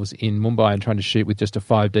themselves in Mumbai and trying to shoot with just a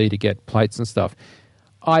 5D to get plates and stuff.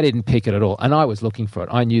 I didn't pick it at all, and I was looking for it.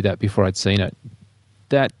 I knew that before I'd seen it.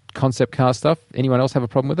 That concept car stuff, anyone else have a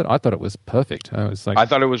problem with it? I thought it was perfect. I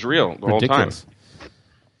thought it was real the ridiculous.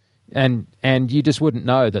 Whole time. And you just wouldn't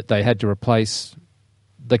know that they had to replace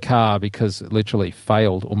the car because it literally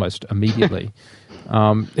failed almost immediately.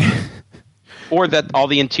 Or that all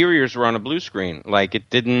the interiors were on a blue screen. Like it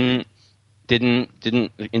didn't the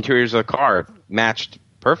interiors of the car matched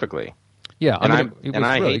perfectly. Yeah, I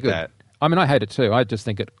really hate good. that. I mean, I hate it too. I just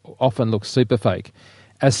think it often looks super fake,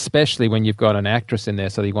 especially when you've got an actress in there,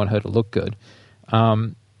 so you want her to look good.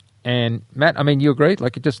 And Matt, I mean, you agree?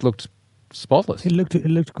 Like, it just looked spotless. It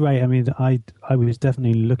looked great. I mean, I was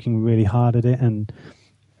definitely looking really hard at it, and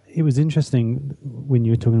it was interesting when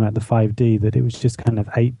you were talking about the 5D that it was just kind of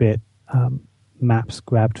 8-bit maps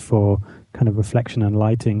grabbed for kind of reflection and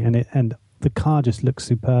lighting, and the car just looks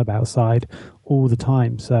superb outside all the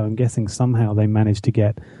time. So I'm guessing somehow they managed to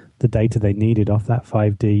get the data they needed off that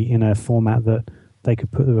 5D in a format that they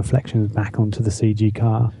could put the reflections back onto the CG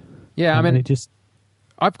car. Yeah, I mean, it just...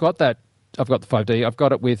 I've got that I've got the 5D. I've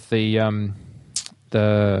got it with the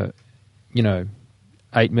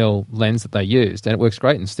 8mm lens that they used, and it works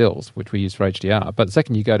great in stills, which we use for HDR. But the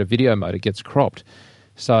second you go to video mode, it gets cropped.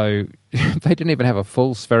 So they didn't even have a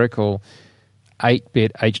full spherical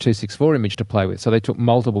 8-bit H.264 image to play with. So they took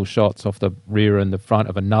multiple shots off the rear and the front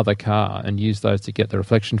of another car and used those to get the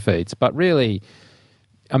reflection feeds. But really,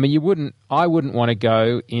 I mean, I wouldn't want to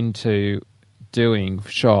go into doing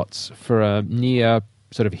shots for a near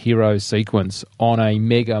sort of hero sequence on a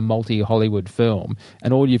mega multi-Hollywood film,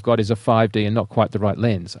 and all you've got is a 5D and not quite the right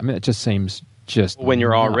lens. I mean, it just seems just when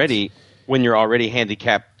you're nuts. already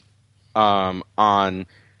handicapped on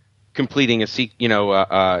completing getting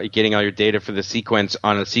all your data for the sequence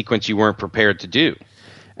on a sequence you weren't prepared to do.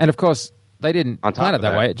 And of course, they didn't plan it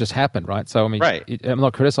that way. It just happened, right? So, I mean, right. I'm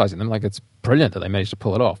not criticizing them. Like, it's brilliant that they managed to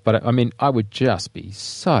pull it off. But, I mean, I would just be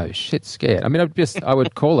so shit scared. I mean, I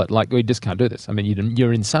would call it like, we just can't do this. I mean,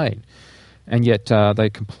 you're insane. And yet they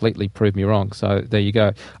completely proved me wrong. So there you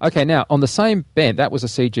go. Okay, now, on the same bent, that was a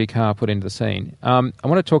CG car put into the scene. I want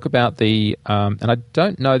to talk about and I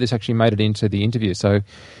don't know this actually made it into the interview. So,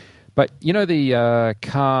 but you know the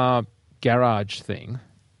car garage thing?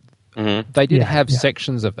 Mm-hmm. They did have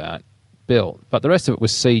sections of that built, but the rest of it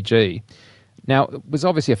was CG. Now, it was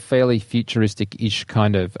obviously a fairly futuristic-ish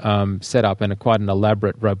kind of setup and quite an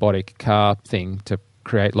elaborate robotic car thing to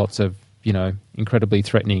create lots of, incredibly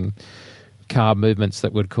threatening car movements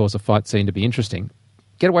that would cause a fight scene to be interesting.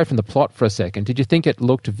 Get away from the plot for a second. Did you think it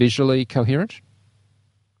looked visually coherent?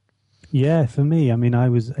 Yeah, for me, I mean, I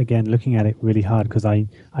was, again, looking at it really hard because I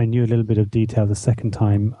knew a little bit of detail the second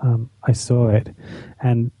time I saw it.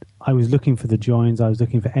 And I was looking for the joins. I was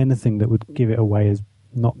looking for anything that would give it away as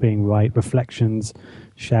not being right. Reflections,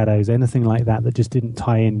 shadows, anything like that just didn't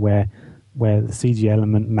tie in where the CG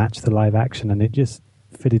element matched the live action. And it just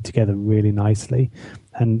fitted together really nicely.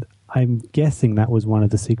 And I'm guessing that was one of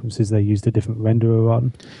the sequences they used a different renderer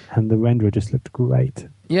on. And the renderer just looked great.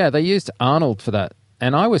 Yeah, they used Arnold for that.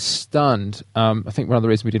 And I was stunned. I think one of the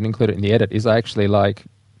reasons we didn't include it in the edit is I actually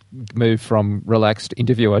moved from relaxed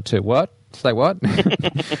interviewer to what? Say what?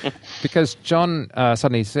 Because John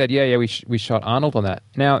suddenly said, we shot Arnold on that.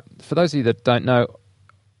 Now, for those of you that don't know,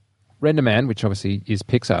 RenderMan, which obviously is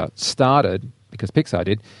Pixar, started, because Pixar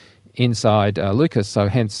did, inside Lucas. So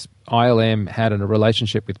hence ILM had a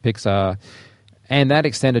relationship with Pixar, and that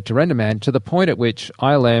extended to RenderMan to the point at which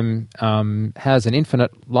ILM has an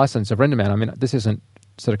infinite license of RenderMan. I mean, this isn't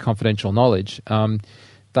sort of confidential knowledge.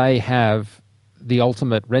 They have the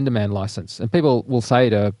ultimate RenderMan license. And people will say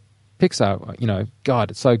to Pixar,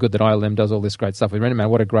 God, it's so good that ILM does all this great stuff with RenderMan.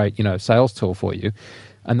 What a great, sales tool for you.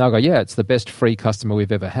 And they'll go, yeah, it's the best free customer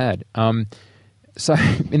we've ever had. So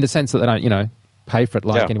in the sense that they don't, pay for it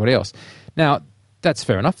like anybody else. Now, that's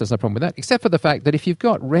fair enough. There's no problem with that, except for the fact that if you've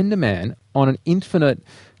got RenderMan on an infinite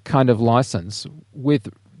kind of license with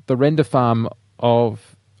the render farm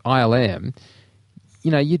of ILM,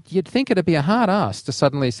 you'd think it'd be a hard ask to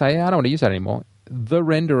suddenly say, I don't want to use that anymore. The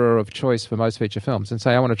renderer of choice for most feature films, and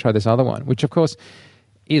say, I want to try this other one, which of course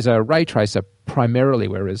is a ray tracer primarily,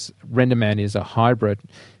 whereas RenderMan is a hybrid.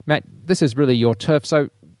 Matt, this is really your turf. So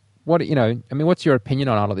what's your opinion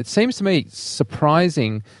on Arnold? It seems to me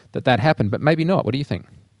surprising that happened, but maybe not. What do you think?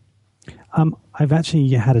 I've actually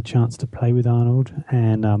had a chance to play with Arnold,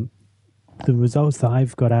 and the results that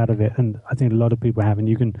I've got out of it, and I think a lot of people have, and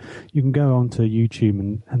you can go onto YouTube,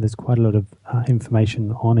 and there's quite a lot of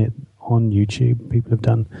information on it on YouTube. People have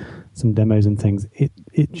done some demos and things.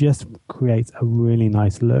 It just creates a really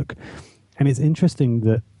nice look, and it's interesting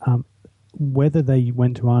that whether they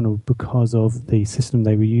went to Arnold because of the system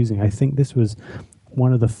they were using, I think this was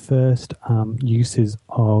one of the first uses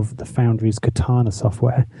of the Foundry's Katana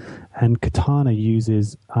software, and Katana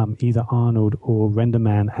uses either Arnold or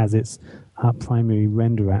RenderMan as its primary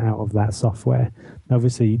renderer out of that software.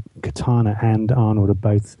 Obviously, Katana and Arnold are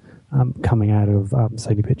both coming out of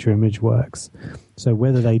Sony Picture Imageworks. So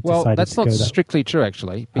whether they decided that's to go not strictly true,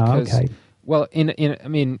 actually. Because, okay. Well, I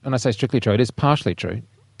mean, when I say strictly true, it is partially true,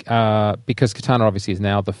 because Katana obviously is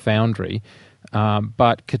now the Foundry.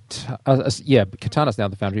 But Katana's now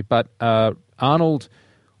the Foundry. But Arnold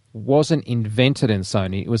wasn't invented in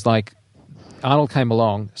Sony. It was like Arnold came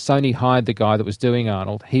along. Sony hired the guy that was doing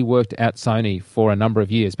Arnold. He worked at Sony for a number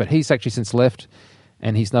of years, but he's actually since left,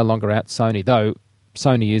 and he's no longer at Sony. Though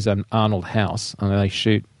Sony is an Arnold house, and they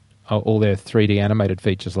shoot all their 3D animated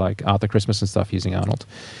features like Arthur Christmas and stuff using Arnold.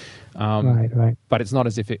 Right. But it's not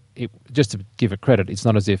as if it, just to give it credit, it's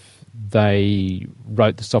not as if they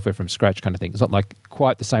wrote the software from scratch kind of thing. It's not like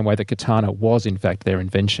quite the same way that Katana was, in fact, their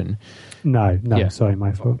invention. No, sorry,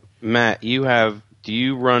 my fault. Matt, do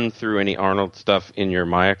you run through any Arnold stuff in your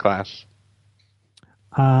Maya class?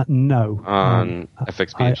 No. On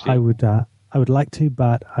FXPHD? I would like to,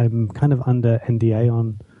 but I'm kind of under NDA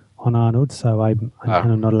on Arnold, so I'm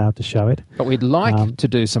kind of not allowed to show it. But we'd like to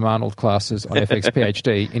do some Arnold classes on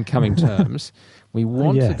FXPHD in coming terms. We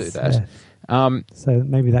want to do that. Yes. So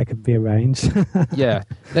maybe that could be arranged. Yeah.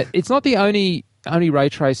 It's not the only ray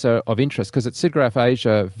tracer of interest, because at SIGGRAPH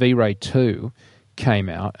Asia, V-Ray 2 came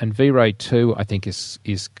out, and V-Ray 2 I think is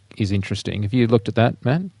interesting. Have you looked at that,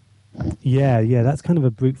 Matt? Yeah, that's kind of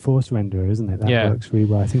a brute force renderer, isn't it? That works really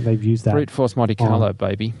well. I think they've used that. Brute force Monte Carlo,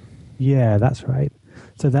 baby. Yeah, that's right.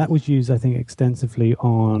 So that was used, I think, extensively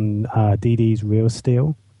on DD's Real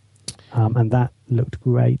Steel, and that looked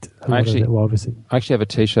great. I actually obviously, have a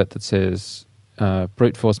T-shirt that says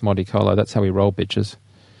 "Brute Force Monte Carlo." That's how we roll, bitches.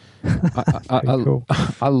 Cool.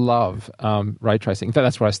 I love ray tracing. In fact,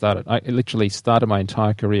 that's where I started. I literally started my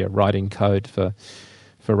entire career writing code for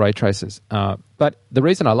ray tracers. But the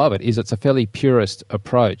reason I love it is it's a fairly purist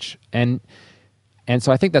approach, and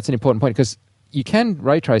so I think that's an important point, because you can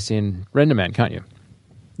ray trace in RenderMan, can't you?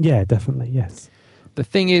 Yeah, definitely, yes. The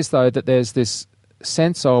thing is, though, that there's this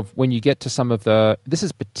sense of when you get to some of the... This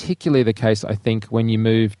is particularly the case, I think, when you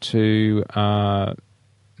move to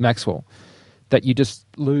Maxwell, that you just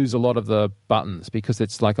lose a lot of the buttons, because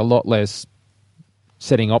it's like a lot less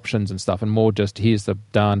setting options and stuff, and more just, here's the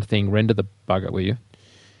darn thing, render the bugger, will you?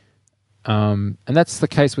 And that's the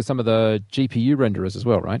case with some of the GPU renderers as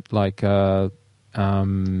well, right? Like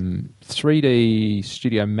 3D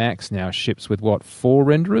Studio Max now ships with 4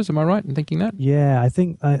 renderers? Am I right in thinking that? Yeah, I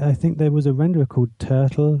think there was a renderer called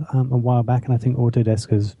Turtle a while back, and I think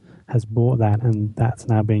Autodesk has bought that, and that's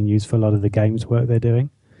now being used for a lot of the games work they're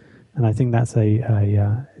doing. And I think that's a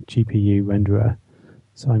GPU renderer.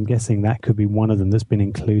 So I'm guessing that could be one of them that's been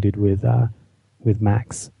included with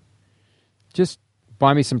Max. Just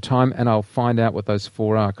buy me some time and I'll find out what those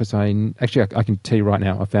 4 are, because I can tell you right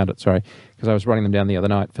now. I found it, sorry, because I was writing them down the other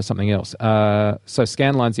night for something else. So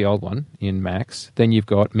Scanline's the old one in Max. Then you've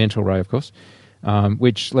got Mental Ray, of course,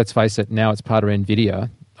 which, let's face it, now it's part of NVIDIA.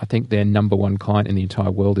 I think their number one client in the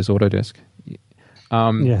entire world is Autodesk.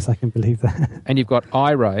 Yes, I can believe that. And you've got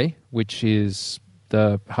iRay, which is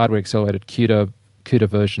the hardware-accelerated CUDA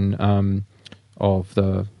version of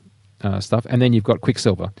the stuff. And then you've got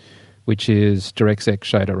Quicksilver, which is DirectX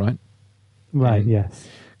shader, right? Right, and yes.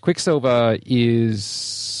 Quicksilver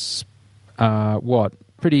is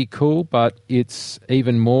pretty cool, but it's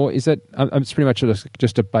even more. Is it? It's pretty much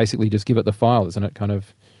just to basically just give it the file, isn't it? Kind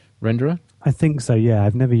of renderer. I think so. Yeah,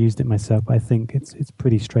 I've never used it myself, but I think it's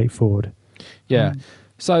pretty straightforward. Yeah.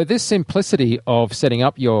 So this simplicity of setting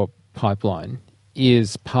up your pipeline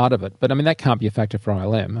is part of it. But I mean, that can't be a factor for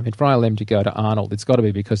ILM. I mean, for ILM to go to Arnold, it's got to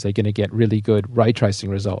be because they're going to get really good ray tracing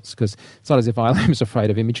results, because it's not as if ILM is afraid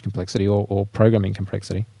of image complexity or programming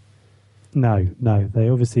complexity. No. They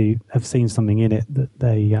obviously have seen something in it that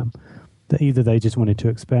that either they just wanted to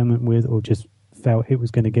experiment with, or just felt it was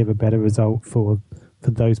going to give a better result for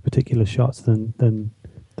those particular shots than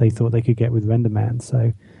they thought they could get with RenderMan.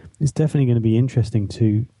 So it's definitely going to be interesting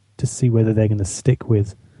to see whether they're going to stick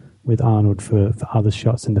with Arnold for other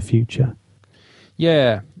shots in the future.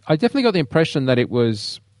 Yeah, I definitely got the impression that it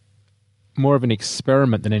was more of an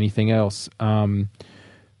experiment than anything else. And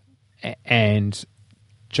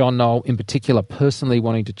John Knoll, in particular, personally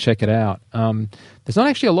wanting to check it out. There's not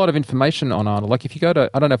actually a lot of information on Arnold. Like if you go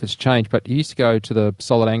to, I don't know if it's changed, but you used to go to the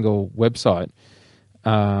Solid Angle website,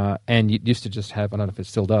 and you used to just have, I don't know if it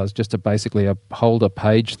still does, just basically a holder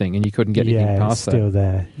page thing, and you couldn't get anything past that. Yeah, it's still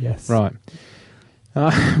there, yes. Right.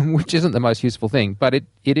 Which isn't the most useful thing, but it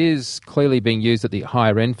is clearly being used at the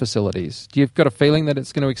higher end facilities. Do you've got a feeling that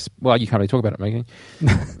it's going to... well, you can't really talk about it, Megan.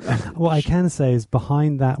 What I can say is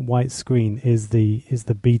behind that white screen is the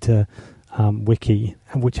beta wiki,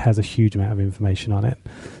 which has a huge amount of information on it.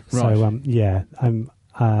 Right. So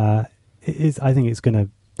I think it's going to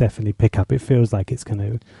definitely pick up. It feels like it's going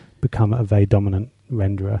to become a very dominant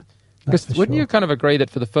renderer. Because wouldn't you kind of agree that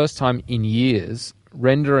for the first time in years,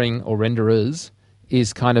 rendering or renderers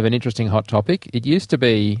is kind of an interesting hot topic? It used to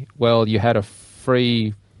be, well, you had a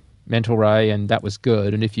free Mental Ray and that was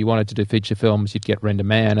good, and if you wanted to do feature films, you'd get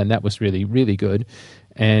RenderMan, and that was really, really good.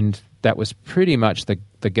 And that was pretty much the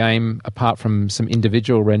game, apart from some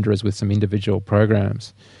individual renderers with some individual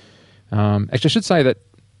programs. Actually, I should say that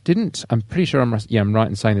I'm pretty sure I'm right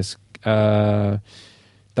in saying this, though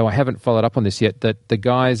I haven't followed up on this yet, that the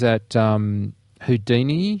guys at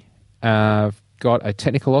Houdini got a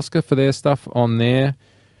technical Oscar for their stuff on there.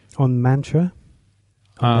 On Mantra?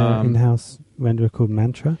 On their in-house renderer called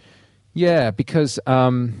Mantra? Yeah, because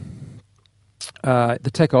the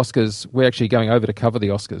Tech Oscars, we're actually going over to cover the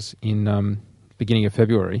Oscars in beginning of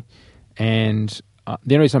February, and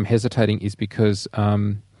the only reason I'm hesitating is because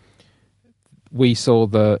we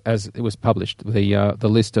saw as it was published, the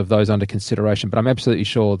list of those under consideration. But I'm absolutely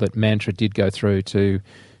sure that Mantra did go through to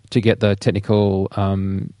get the technical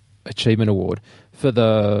achievement award for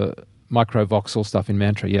the microvoxel stuff in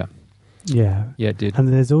Mantra. Yeah, it did. And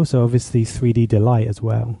there's also obviously 3D Delight as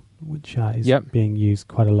well, which is being used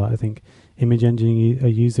quite a lot. I think Image Engine are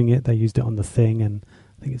using it. They used it on The Thing, and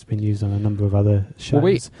I think it's been used on a number of other shows.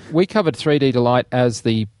 Well, we covered 3D Delight as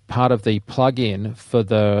the part of the plug-in for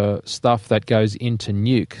the stuff that goes into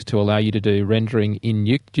Nuke to allow you to do rendering in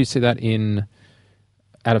Nuke. Did you see that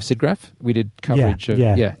out of SIDGRAPH? We did coverage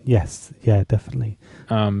Yes, definitely.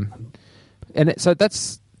 So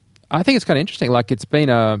I think it's kind of interesting. Like, it's been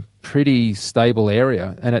a pretty stable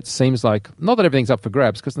area, and it seems like, not that everything's up for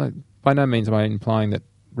grabs, because by no means am I implying that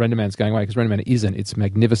RenderMan's going away, because RenderMan isn't. It's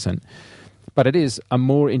magnificent. But it is a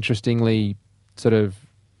more interestingly sort of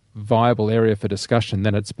viable area for discussion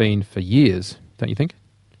than it's been for years, don't you think?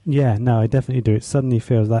 Yeah, no, I definitely do. It suddenly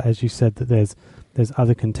feels like, as you said, that there's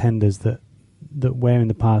other contenders that where in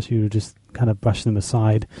the past you would just kind of brush them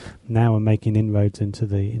aside, now are making inroads into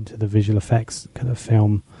the visual effects kind of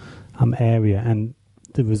film area, and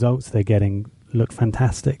the results they're getting look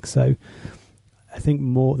fantastic. So I think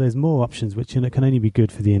there's more options, which can only be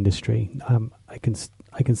good for the industry. I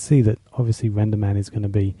can see that obviously RenderMan is going to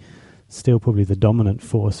be still probably the dominant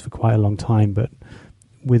force for quite a long time, but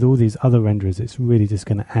with all these other renderers, it's really just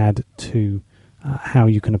going to add to how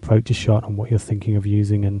you can approach a shot and what you're thinking of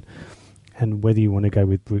using, and whether you want to go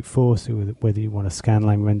with brute force or whether you want a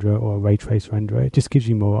scanline renderer or a ray trace renderer. It just gives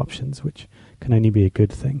you more options, which can only be a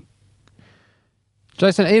good thing.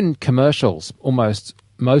 Jason, in commercials, almost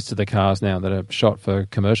most of the cars now that are shot for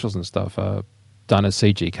commercials and stuff are done as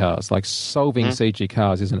CG cars. Like, solving CG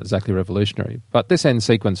cars isn't exactly revolutionary, but this end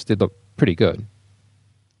sequence did look pretty good.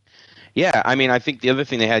 Yeah, I mean, I think the other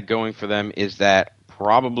thing they had going for them is that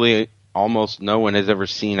probably almost no one has ever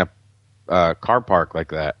seen a car park like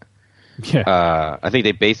that. Yeah. I think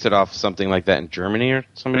they based it off something like that in Germany, or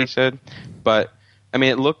somebody said. But I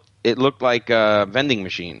mean, it looked like a vending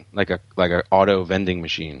machine, like a auto vending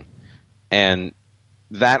machine, and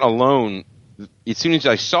that alone, as soon as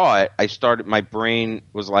I saw it, my brain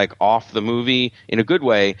was like off the movie in a good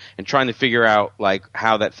way and trying to figure out like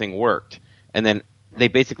how that thing worked. And then they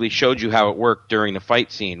basically showed you how it worked during the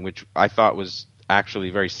fight scene, which I thought was actually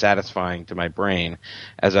very satisfying to my brain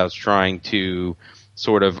as I was trying to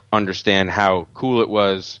sort of understand how cool it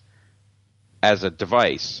was as a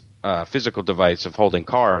device, physical device of holding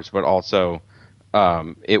cars, but also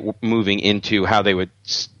it moving into how they would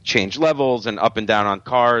change levels and up and down on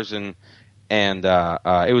cars, and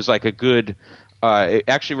it was like a good. It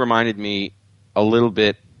actually reminded me a little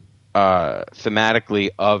bit thematically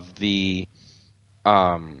of the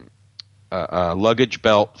luggage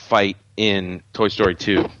belt fight in Toy Story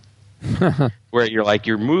 2. Where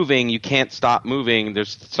you're moving, you can't stop moving.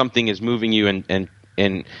 There's something is moving you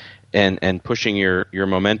and pushing your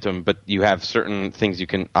momentum, but you have certain things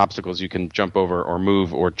obstacles you can jump over or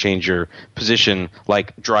move or change your position,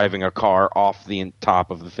 like driving a car off the top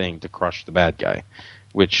of the thing to crush the bad guy,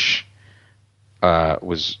 which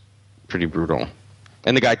was pretty brutal.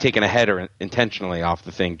 And the guy taking a header intentionally off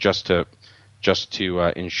the thing just to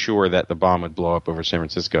ensure that the bomb would blow up over San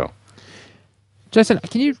Francisco. Jason,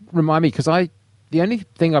 can you remind me, because the only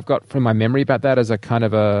thing I've got from my memory about that as a kind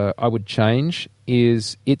of I would change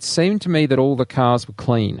is it seemed to me that all the cars were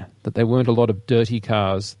clean, that there weren't a lot of dirty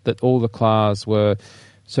cars, that all the cars were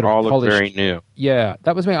sort of all polished. Looked very new. Yeah,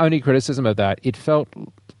 that was my only criticism of that. It felt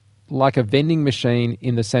like a vending machine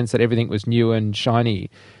in the sense that everything was new and shiny.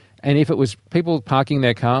 And if it was people parking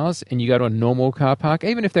their cars and you go to a normal car park,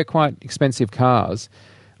 even if they're quite expensive cars,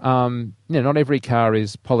 not every car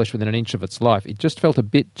is polished within an inch of its life. It just felt a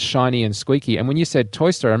bit shiny and squeaky. And when you said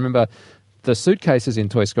Toy Story, I remember the suitcases in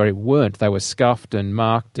Toy Story weren't. They were scuffed and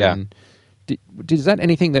marked. Yeah. And is that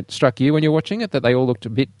anything that struck you when you're watching it, that they all looked a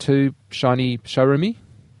bit too shiny, showroomy?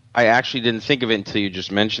 I actually didn't think of it until you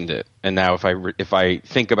just mentioned it. And now if I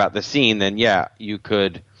think about the scene, then yeah, you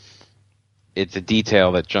could. It's a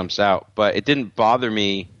detail that jumps out. But it didn't bother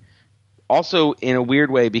me. Also, in a weird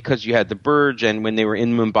way, because you had the Burj, and when they were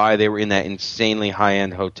in Mumbai, they were in that insanely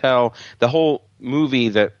high-end hotel. The whole movie,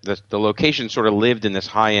 the location sort of lived in this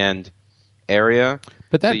high-end area.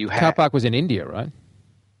 But that car park was in India, right?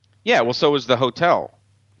 Yeah, well, so was the hotel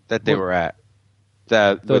that they were at.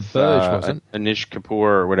 The Burj, wasn't Anish Kapoor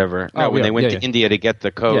or whatever. When they went to India to get the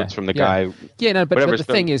codes from the guy. Yeah, no, but the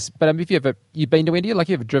thing is, if you've been to India, like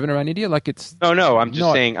you've driven around India, like it's no, I'm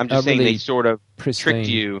just saying really they sort of pristine, tricked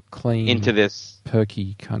you clean, into this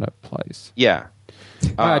perky kind of place. Yeah,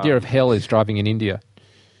 My idea of hell is driving in India.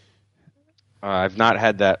 I've not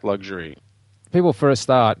had that luxury. People, for a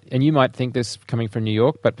start, and you might think this coming from New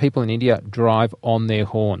York, but people in India drive on their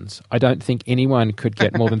horns. I don't think anyone could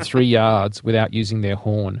get more than 3 yards without using their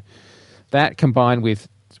horn. That combined with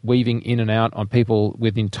weaving in and out on people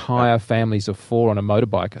with entire families of 4 on a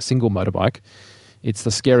motorbike, a single motorbike, it's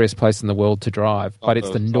the scariest place in the world to drive, but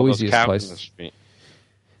it's the noisiest place.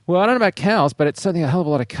 Well, I don't know about cows, but it's certainly a hell of a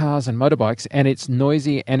lot of cars and motorbikes, and it's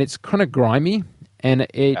noisy, and it's kind of grimy, and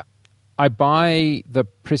I buy the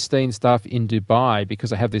pristine stuff in Dubai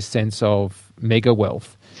because I have this sense of mega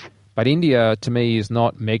wealth. But India, to me, is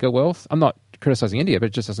not mega wealth. I'm not criticizing India, but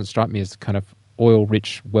it just doesn't strike me as kind of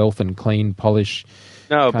oil-rich wealth and clean, polish.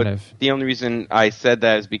 No, but the only reason I said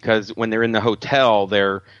that is because when they're in the hotel,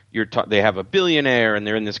 they have a billionaire and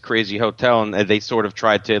they're in this crazy hotel, and they sort of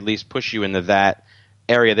try to at least push you into that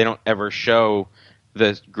area. They don't ever show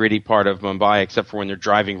the gritty part of Mumbai except for when they're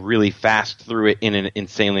driving really fast through it in an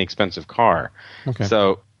insanely expensive car. Okay.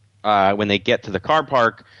 So when they get to the car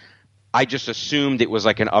park, I just assumed it was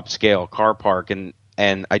like an upscale car park,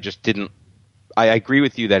 and I just didn't. I agree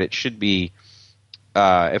with you that it should be.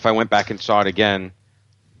 If I went back and saw it again,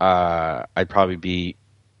 I'd probably be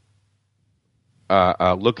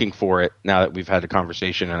looking for it now that we've had a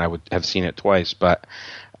conversation, and I would have seen it twice. But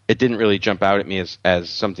it didn't really jump out at me as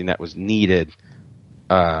something that was needed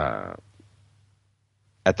at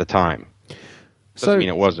the time. Doesn't mean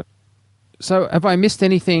it wasn't. So, have I missed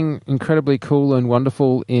anything incredibly cool and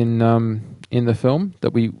wonderful in the film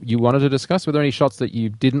that you wanted to discuss? Were there any shots that you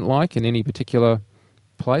didn't like in any particular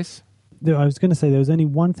place? I was going to say there was only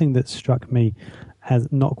one thing that struck me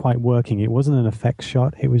as not quite working. It wasn't an effects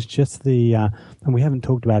shot. It was just and we haven't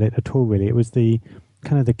talked about it at all really. It was the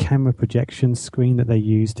kind of the camera projection screen that they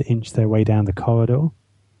used to inch their way down the corridor.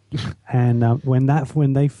 And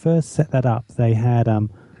when they first set that up, they had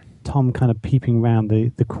Tom kind of peeping around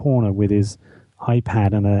the corner with his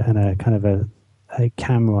iPad and a kind of a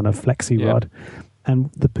camera on a flexi rod,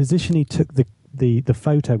 and the position he took the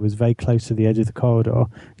photo was very close to the edge of the corridor,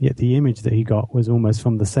 yet the image that he got was almost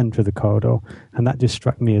from the center of the corridor, and that just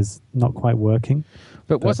struck me as not quite working.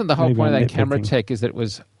 But wasn't the whole point of that camera tech is that it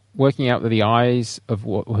was working out with the eyes of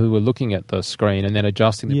who were looking at the screen and then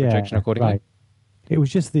adjusting the projection accordingly? Right. It was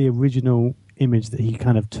just the original image that he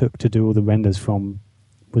kind of took to do all the renders from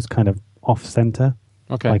was kind of off-center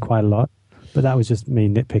by quite a lot. But that was just me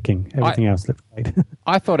nitpicking. Everything else looked great.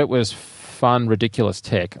 I thought it was fun, ridiculous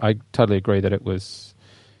tech. I totally agree that it was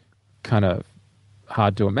kind of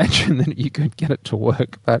hard to imagine that you could get it to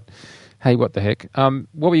work. But hey, what the heck? What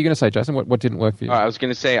were you going to say, Jason? What didn't work for you? I was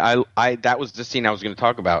going to say that was the scene I was going to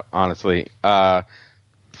talk about, honestly.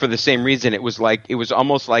 For the same reason, it was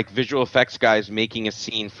almost like visual effects guys making a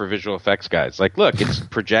scene for visual effects guys. Like, look, it's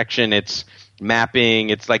projection, it's mapping,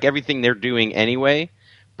 it's like everything they're doing anyway,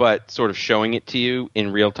 but sort of showing it to you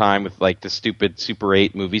in real time with like the stupid Super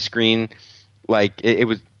 8 movie screen. Like it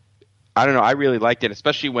was, I don't know. I really liked it,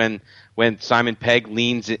 especially when Simon Pegg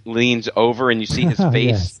leans over and you see his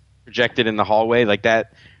face projected in the hallway like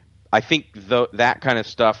that. I think that kind of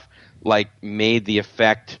stuff like made the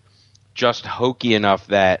effect just hokey enough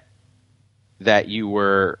that you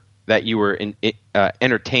were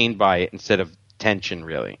entertained by it instead of tension.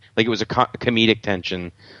 Really, like it was a comedic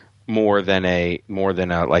tension more than a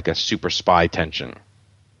like a super spy tension.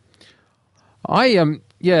 I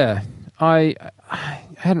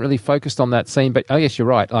hadn't really focused on that scene, but I guess you're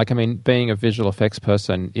right. Like, I mean, being a visual effects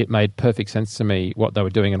person, it made perfect sense to me what they were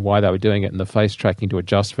doing and why they were doing it, and the face tracking to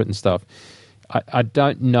adjust for it and stuff. I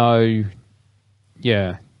don't know.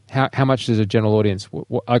 Yeah. How much does a general audience?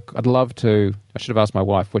 I'd love to. I should have asked my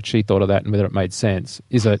wife what she thought of that and whether it made sense.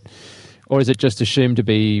 Is it just assumed to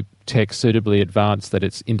be tech suitably advanced that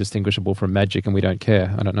it's indistinguishable from magic and we don't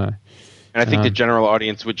care? I don't know. And I think the general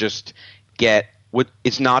audience would just get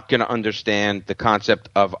it's not going to understand the concept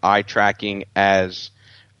of eye tracking as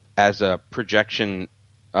a projection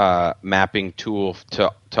mapping tool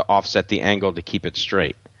to offset the angle to keep it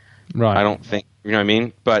straight. Right. I don't think you know what I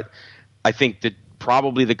mean, but I think that.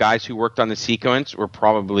 Probably the guys who worked on the sequence were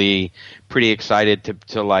probably pretty excited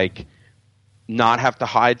to like not have to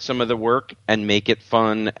hide some of the work and make it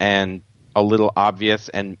fun and a little obvious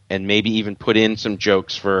and maybe even put in some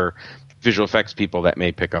jokes for visual effects people that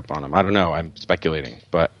may pick up on them. I don't know. I'm speculating,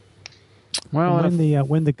 but well,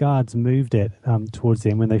 when the guards moved it towards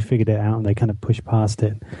the end, when they figured it out and they kind of pushed past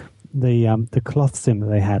it, the cloth sim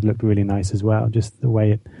that they had looked really nice as well. Just the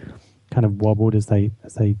way it kind of wobbled as they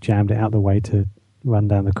jammed it out the way to run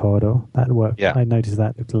down the corridor. That worked. Yeah. I noticed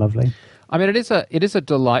that. It looked lovely. I mean, it is a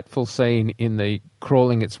delightful scene in the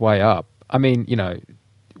crawling its way up. I mean, you know,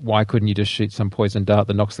 why couldn't you just shoot some poison dart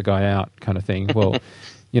that knocks the guy out kind of thing? Well,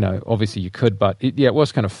 obviously you could, but it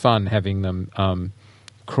was kind of fun having them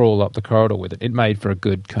crawl up the corridor with it. It made for a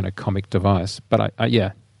good kind of comic device. But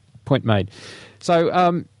point made.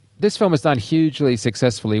 So this film has done hugely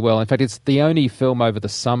successfully well. In fact, it's the only film over the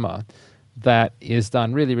summer that is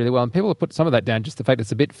done really, really well. And people have put some of that down just the fact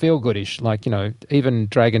it's a bit feel-goodish, like, even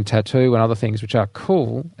Dragon Tattoo and other things which are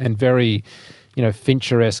cool and very,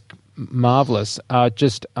 Fincher-esque, marvellous,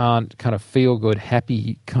 just aren't kind of feel-good,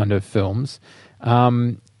 happy kind of films.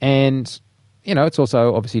 And, it's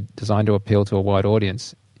also obviously designed to appeal to a wide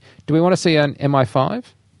audience. Do we want to see an MI5?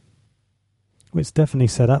 Well, it's definitely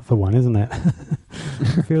set up for one, isn't it?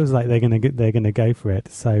 It feels like they're gonna go for it.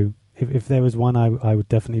 So if there was one, I would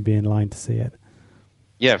definitely be in line to see it.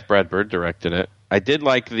 Yeah, if Brad Bird directed it, I did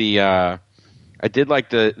like the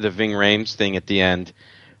Ving Rhames thing at the end,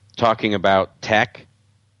 talking about tech,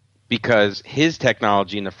 because his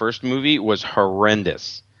technology in the first movie was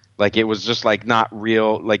horrendous. Like, it was just like not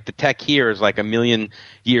real. Like, the tech here is like a million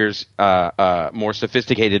years more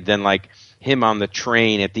sophisticated than like him on the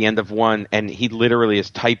train at the end of one, and he literally is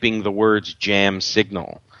typing the words "jam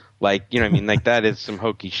signal." Like, what I mean? Like, that is some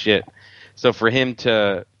hokey shit. So for him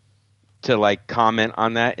to like comment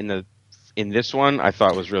on that in this one, I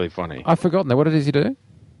thought was really funny. I've forgotten that. What does he do?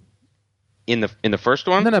 In the first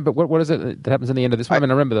one? No, but what is it that happens in the end of this one? I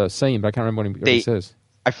remember the scene, but I can't remember what he says.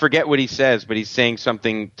 I forget what he says, but he's saying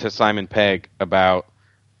something to Simon Pegg about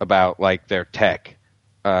like their tech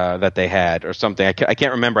that they had or something. I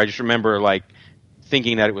can't remember. I just remember like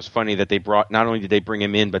thinking that it was funny that not only did they bring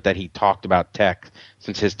him in, but that he talked about tech,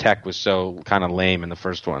 since his tech was so kind of lame in the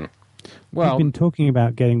first one. Well, you've been talking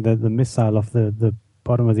about getting the missile off the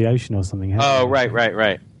bottom of the ocean or something. Oh,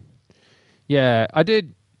 right. Yeah, I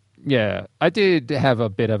did. Yeah, I did have a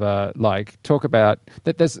bit of a talk about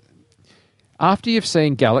that. There's, after you've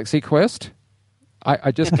seen Galaxy Quest,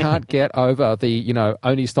 I just can't get over the,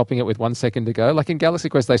 only stopping it with 1 second to go. Like in Galaxy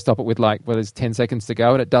Quest, they stop it with there's 10 seconds to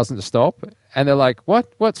go and it doesn't stop. And they're like,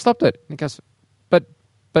 what stopped it? And it goes, but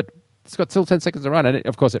it's got still 10 seconds to run. And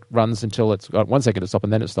of course it runs until it's got 1 second to stop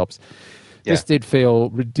and then it stops. Yeah. This did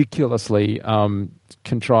feel ridiculously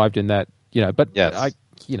contrived in that, but yes.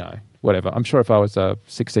 Whatever. I'm sure if I was a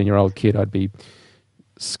 16-year-old kid, I'd be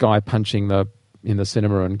sky punching in the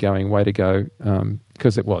cinema and going, way to go,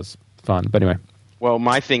 because it was fun. But anyway. Well,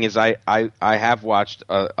 my thing is I have watched,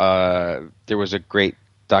 there was a great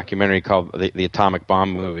documentary called the Atomic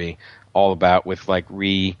Bomb Movie, all about with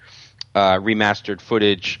remastered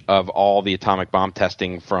footage of all the atomic bomb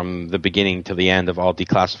testing from the beginning to the end of all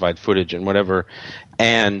declassified footage and whatever.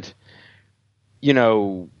 And,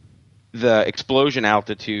 the explosion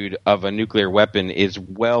altitude of a nuclear weapon is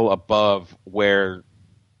well above where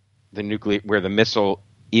the missile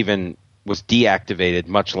even was deactivated,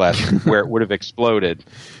 much less where it would have exploded.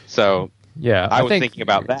 So yeah, I was thinking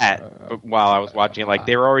about that while I was watching it. Like,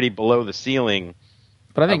 they were already below the ceiling.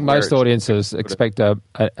 But I think most audiences expect a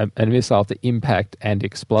missile to impact and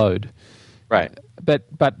explode. Right. But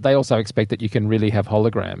they also expect that you can really have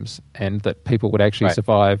holograms and that people would actually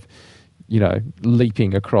survive,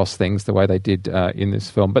 leaping across things the way they did in this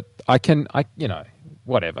film. But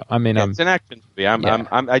whatever. I mean, it's an action movie.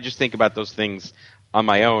 I just think about those things on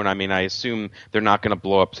my own. I mean, I assume they're not going to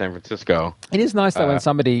blow up San Francisco. It is nice though when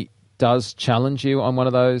somebody does challenge you on one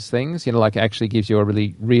of those things. Actually gives you a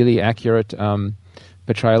really, really accurate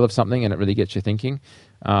portrayal of something, and it really gets you thinking.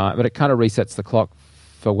 But it kind of resets the clock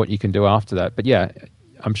for what you can do after that. But yeah,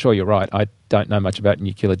 I'm sure you're right. I don't know much about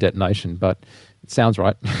nuclear detonation, but it sounds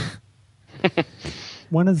right.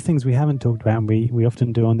 One of the things we haven't talked about, and we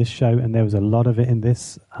often do on this show, and there was a lot of it in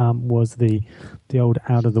this, was the old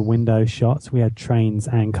out of the window shots. We had trains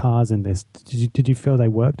and cars in this. Did you feel they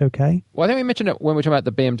worked okay? Well, I think we mentioned it when we were talking about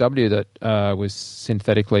the BMW that was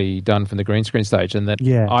synthetically done from the green screen stage, and that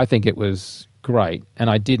I think it was great, and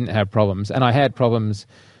I didn't have problems. And I had problems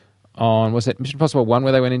on, was it Mission Impossible 1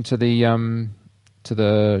 where they went into the to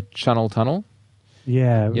the Channel Tunnel?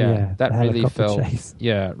 Yeah. That really felt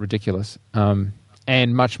ridiculous.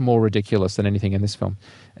 And much more ridiculous than anything in this film.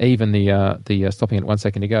 Even the stopping it 1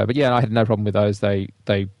 second to go. But yeah, I had no problem with those. They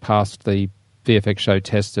passed the VFX show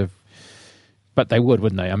test of, but they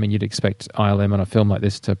wouldn't they? I mean, you'd expect ILM on a film like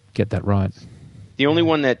this to get that right. The only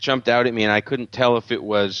one that jumped out at me, and I couldn't tell if it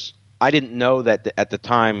was, I didn't know that at the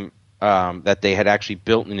time that they had actually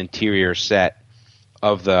built an interior set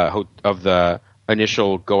of the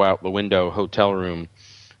initial go out the window hotel room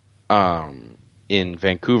in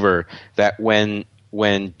Vancouver, that when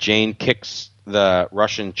Jane kicks the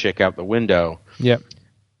Russian chick out the window, yep,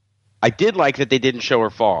 I did like that they didn't show her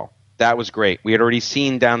fall. that was great. We had already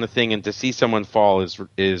seen down the thing, and to see someone fall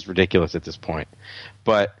is ridiculous at this point.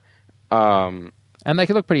 But and they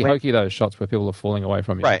can look pretty hokey, those shots where people are falling away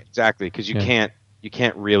from you. Right, exactly, because you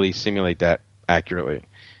can't really simulate that accurately.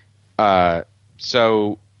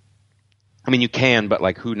 So, I mean, you can, but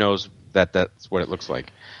like, who knows that's what it looks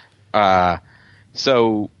like.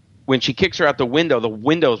 So when she kicks her out the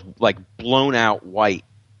window's like blown out white.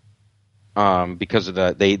 Because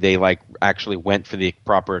of they like actually went for the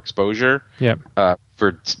proper exposure. Yeah.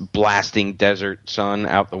 For blasting desert sun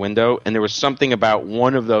out the window, and there was something about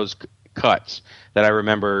one of those cuts that I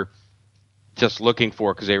remember just looking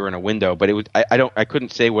for because they were in a window. But it was I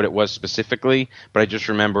couldn't say what it was specifically, but I just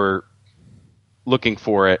remember looking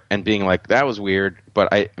for it and being like, that was weird. But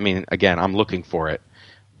I mean, again, I'm looking for it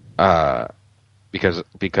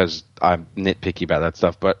because I'm nitpicky about that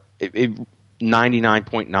stuff. But it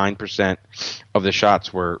 99.9% of the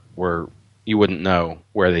shots were you wouldn't know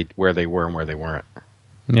where they were and where they weren't.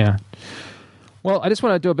 Yeah. Well, I just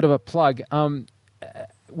want to do a bit of a plug.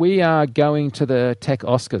 We are going to the Tech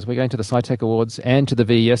Oscars. We're going to the SciTech Awards and to the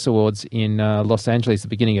VES Awards in Los Angeles at the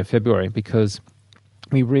beginning of February because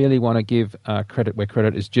we really want to give credit where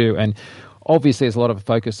credit is due. And obviously, there's a lot of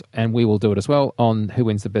focus, and we will do it as well, on who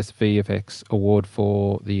wins the Best VFX Award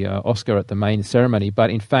for the Oscar at the main ceremony. But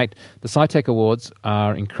in fact, the SciTech Awards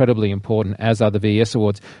are incredibly important, as are the VES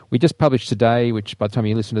Awards. We just published today, which by the time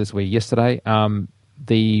you listen to this, will be yesterday,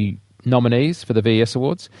 the nominees for the VES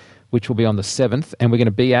Awards, which will be on the 7th. And we're going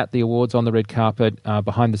to be at the awards on the red carpet,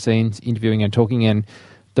 behind the scenes, interviewing and talking. And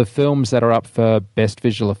the films that are up for Best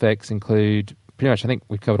Visual Effects include... pretty much, I think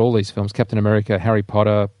we've covered all these films: Captain America, Harry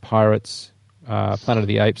Potter, Pirates, Planet of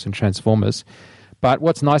the Apes, and Transformers. But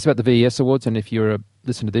what's nice about the VES Awards, and if you're a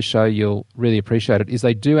listener to this show, you'll really appreciate it, is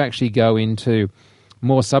they do actually go into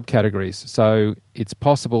more subcategories. So it's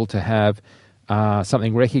possible to have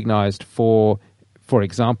something recognized for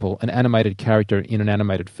example, an animated character in an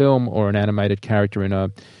animated film, or an animated character in a,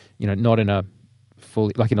 not in a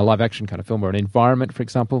fully, like in a live action kind of film, or an environment, for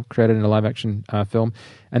example, created in a live action film.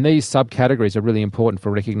 And these subcategories are really important for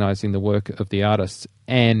recognizing the work of the artists.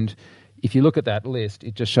 And if you look at that list,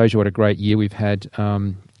 it just shows you what a great year we've had.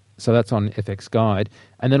 So that's on FX Guide.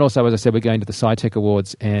 And then also, as I said, we're going to the SciTech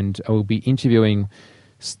Awards, and we'll be interviewing,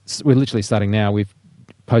 we're literally starting now, we've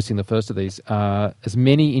posting the first of these, as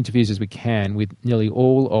many interviews as we can with nearly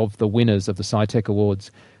all of the winners of the SciTech Awards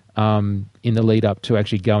in the lead up to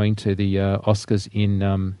actually going to the Oscars in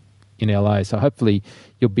LA. So hopefully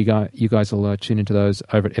you guys will tune into those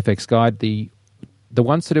over at FX Guide. The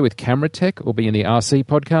ones to do with camera tech will be in the RC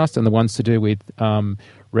podcast, and the ones to do with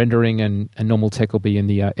rendering and normal tech will be in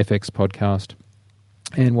the FX podcast.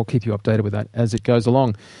 And we'll keep you updated with that as it goes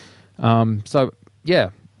along. So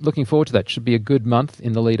yeah, looking forward to that. Should be a good month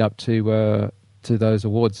in the lead up to those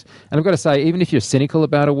awards. And I've got to say, even if you're cynical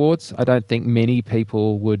about awards, I don't think many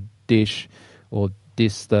people would diss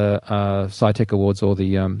the SciTech Awards or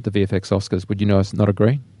the VFX Oscars. Would you not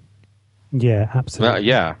agree? Yeah, absolutely.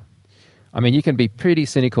 Yeah. I mean, you can be pretty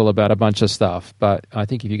cynical about a bunch of stuff, but I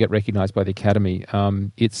think if you get recognized by the Academy,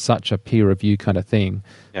 it's such a peer review kind of thing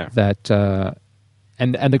that...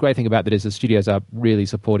 And the great thing about that is the studios are really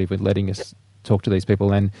supportive with letting us talk to these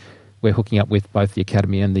people, and we're hooking up with both the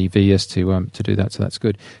Academy and the VS to do that, so that's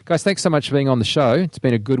good. Guys, thanks so much for being on the show. It's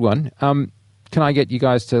been a good one. Can I get you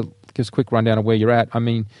guys to give us a quick rundown of where you're at? I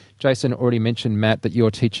mean, Jason already mentioned, Matt, that you're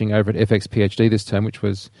teaching over at FX PhD this term, which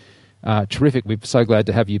was terrific. We're so glad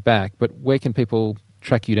to have you back. But where can people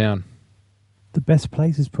track you down? The best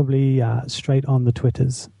place is probably straight on the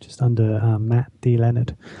Twitters, just under Matt D.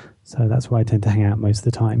 Leonard. So that's where I tend to hang out most of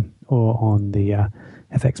the time, or on the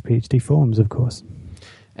FX PhD forums, of course.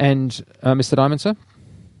 And Mr. Diamond, sir?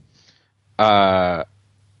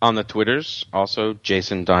 On the Twitters, also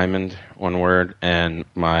Jason Diamond, one word, and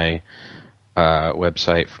my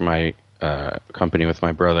website for my company with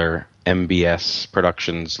my brother, MBS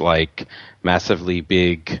Productions, like Massively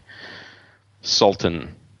Big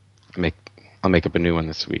Sultan. I'll make up a new one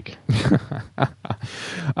this week.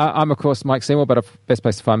 I'm, of course, Mike Seymour, but the best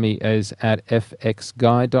place to find me is at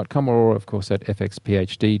fxguide.com, or, of course, at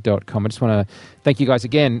fxphd.com. I just want to thank you guys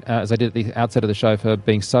again, as I did at the outset of the show, for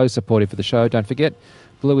being so supportive of the show. Don't forget,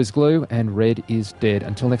 blue is glue and red is dead.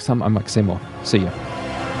 Until next time, I'm Mike Seymour. See you.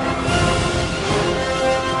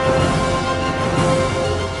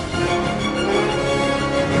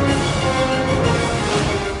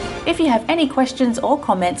 If you have any questions or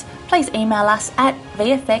comments, please email us at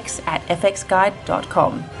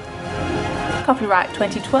vfx@fxguide.com. Copyright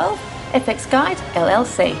 2012, FX Guide,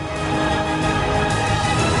 LLC.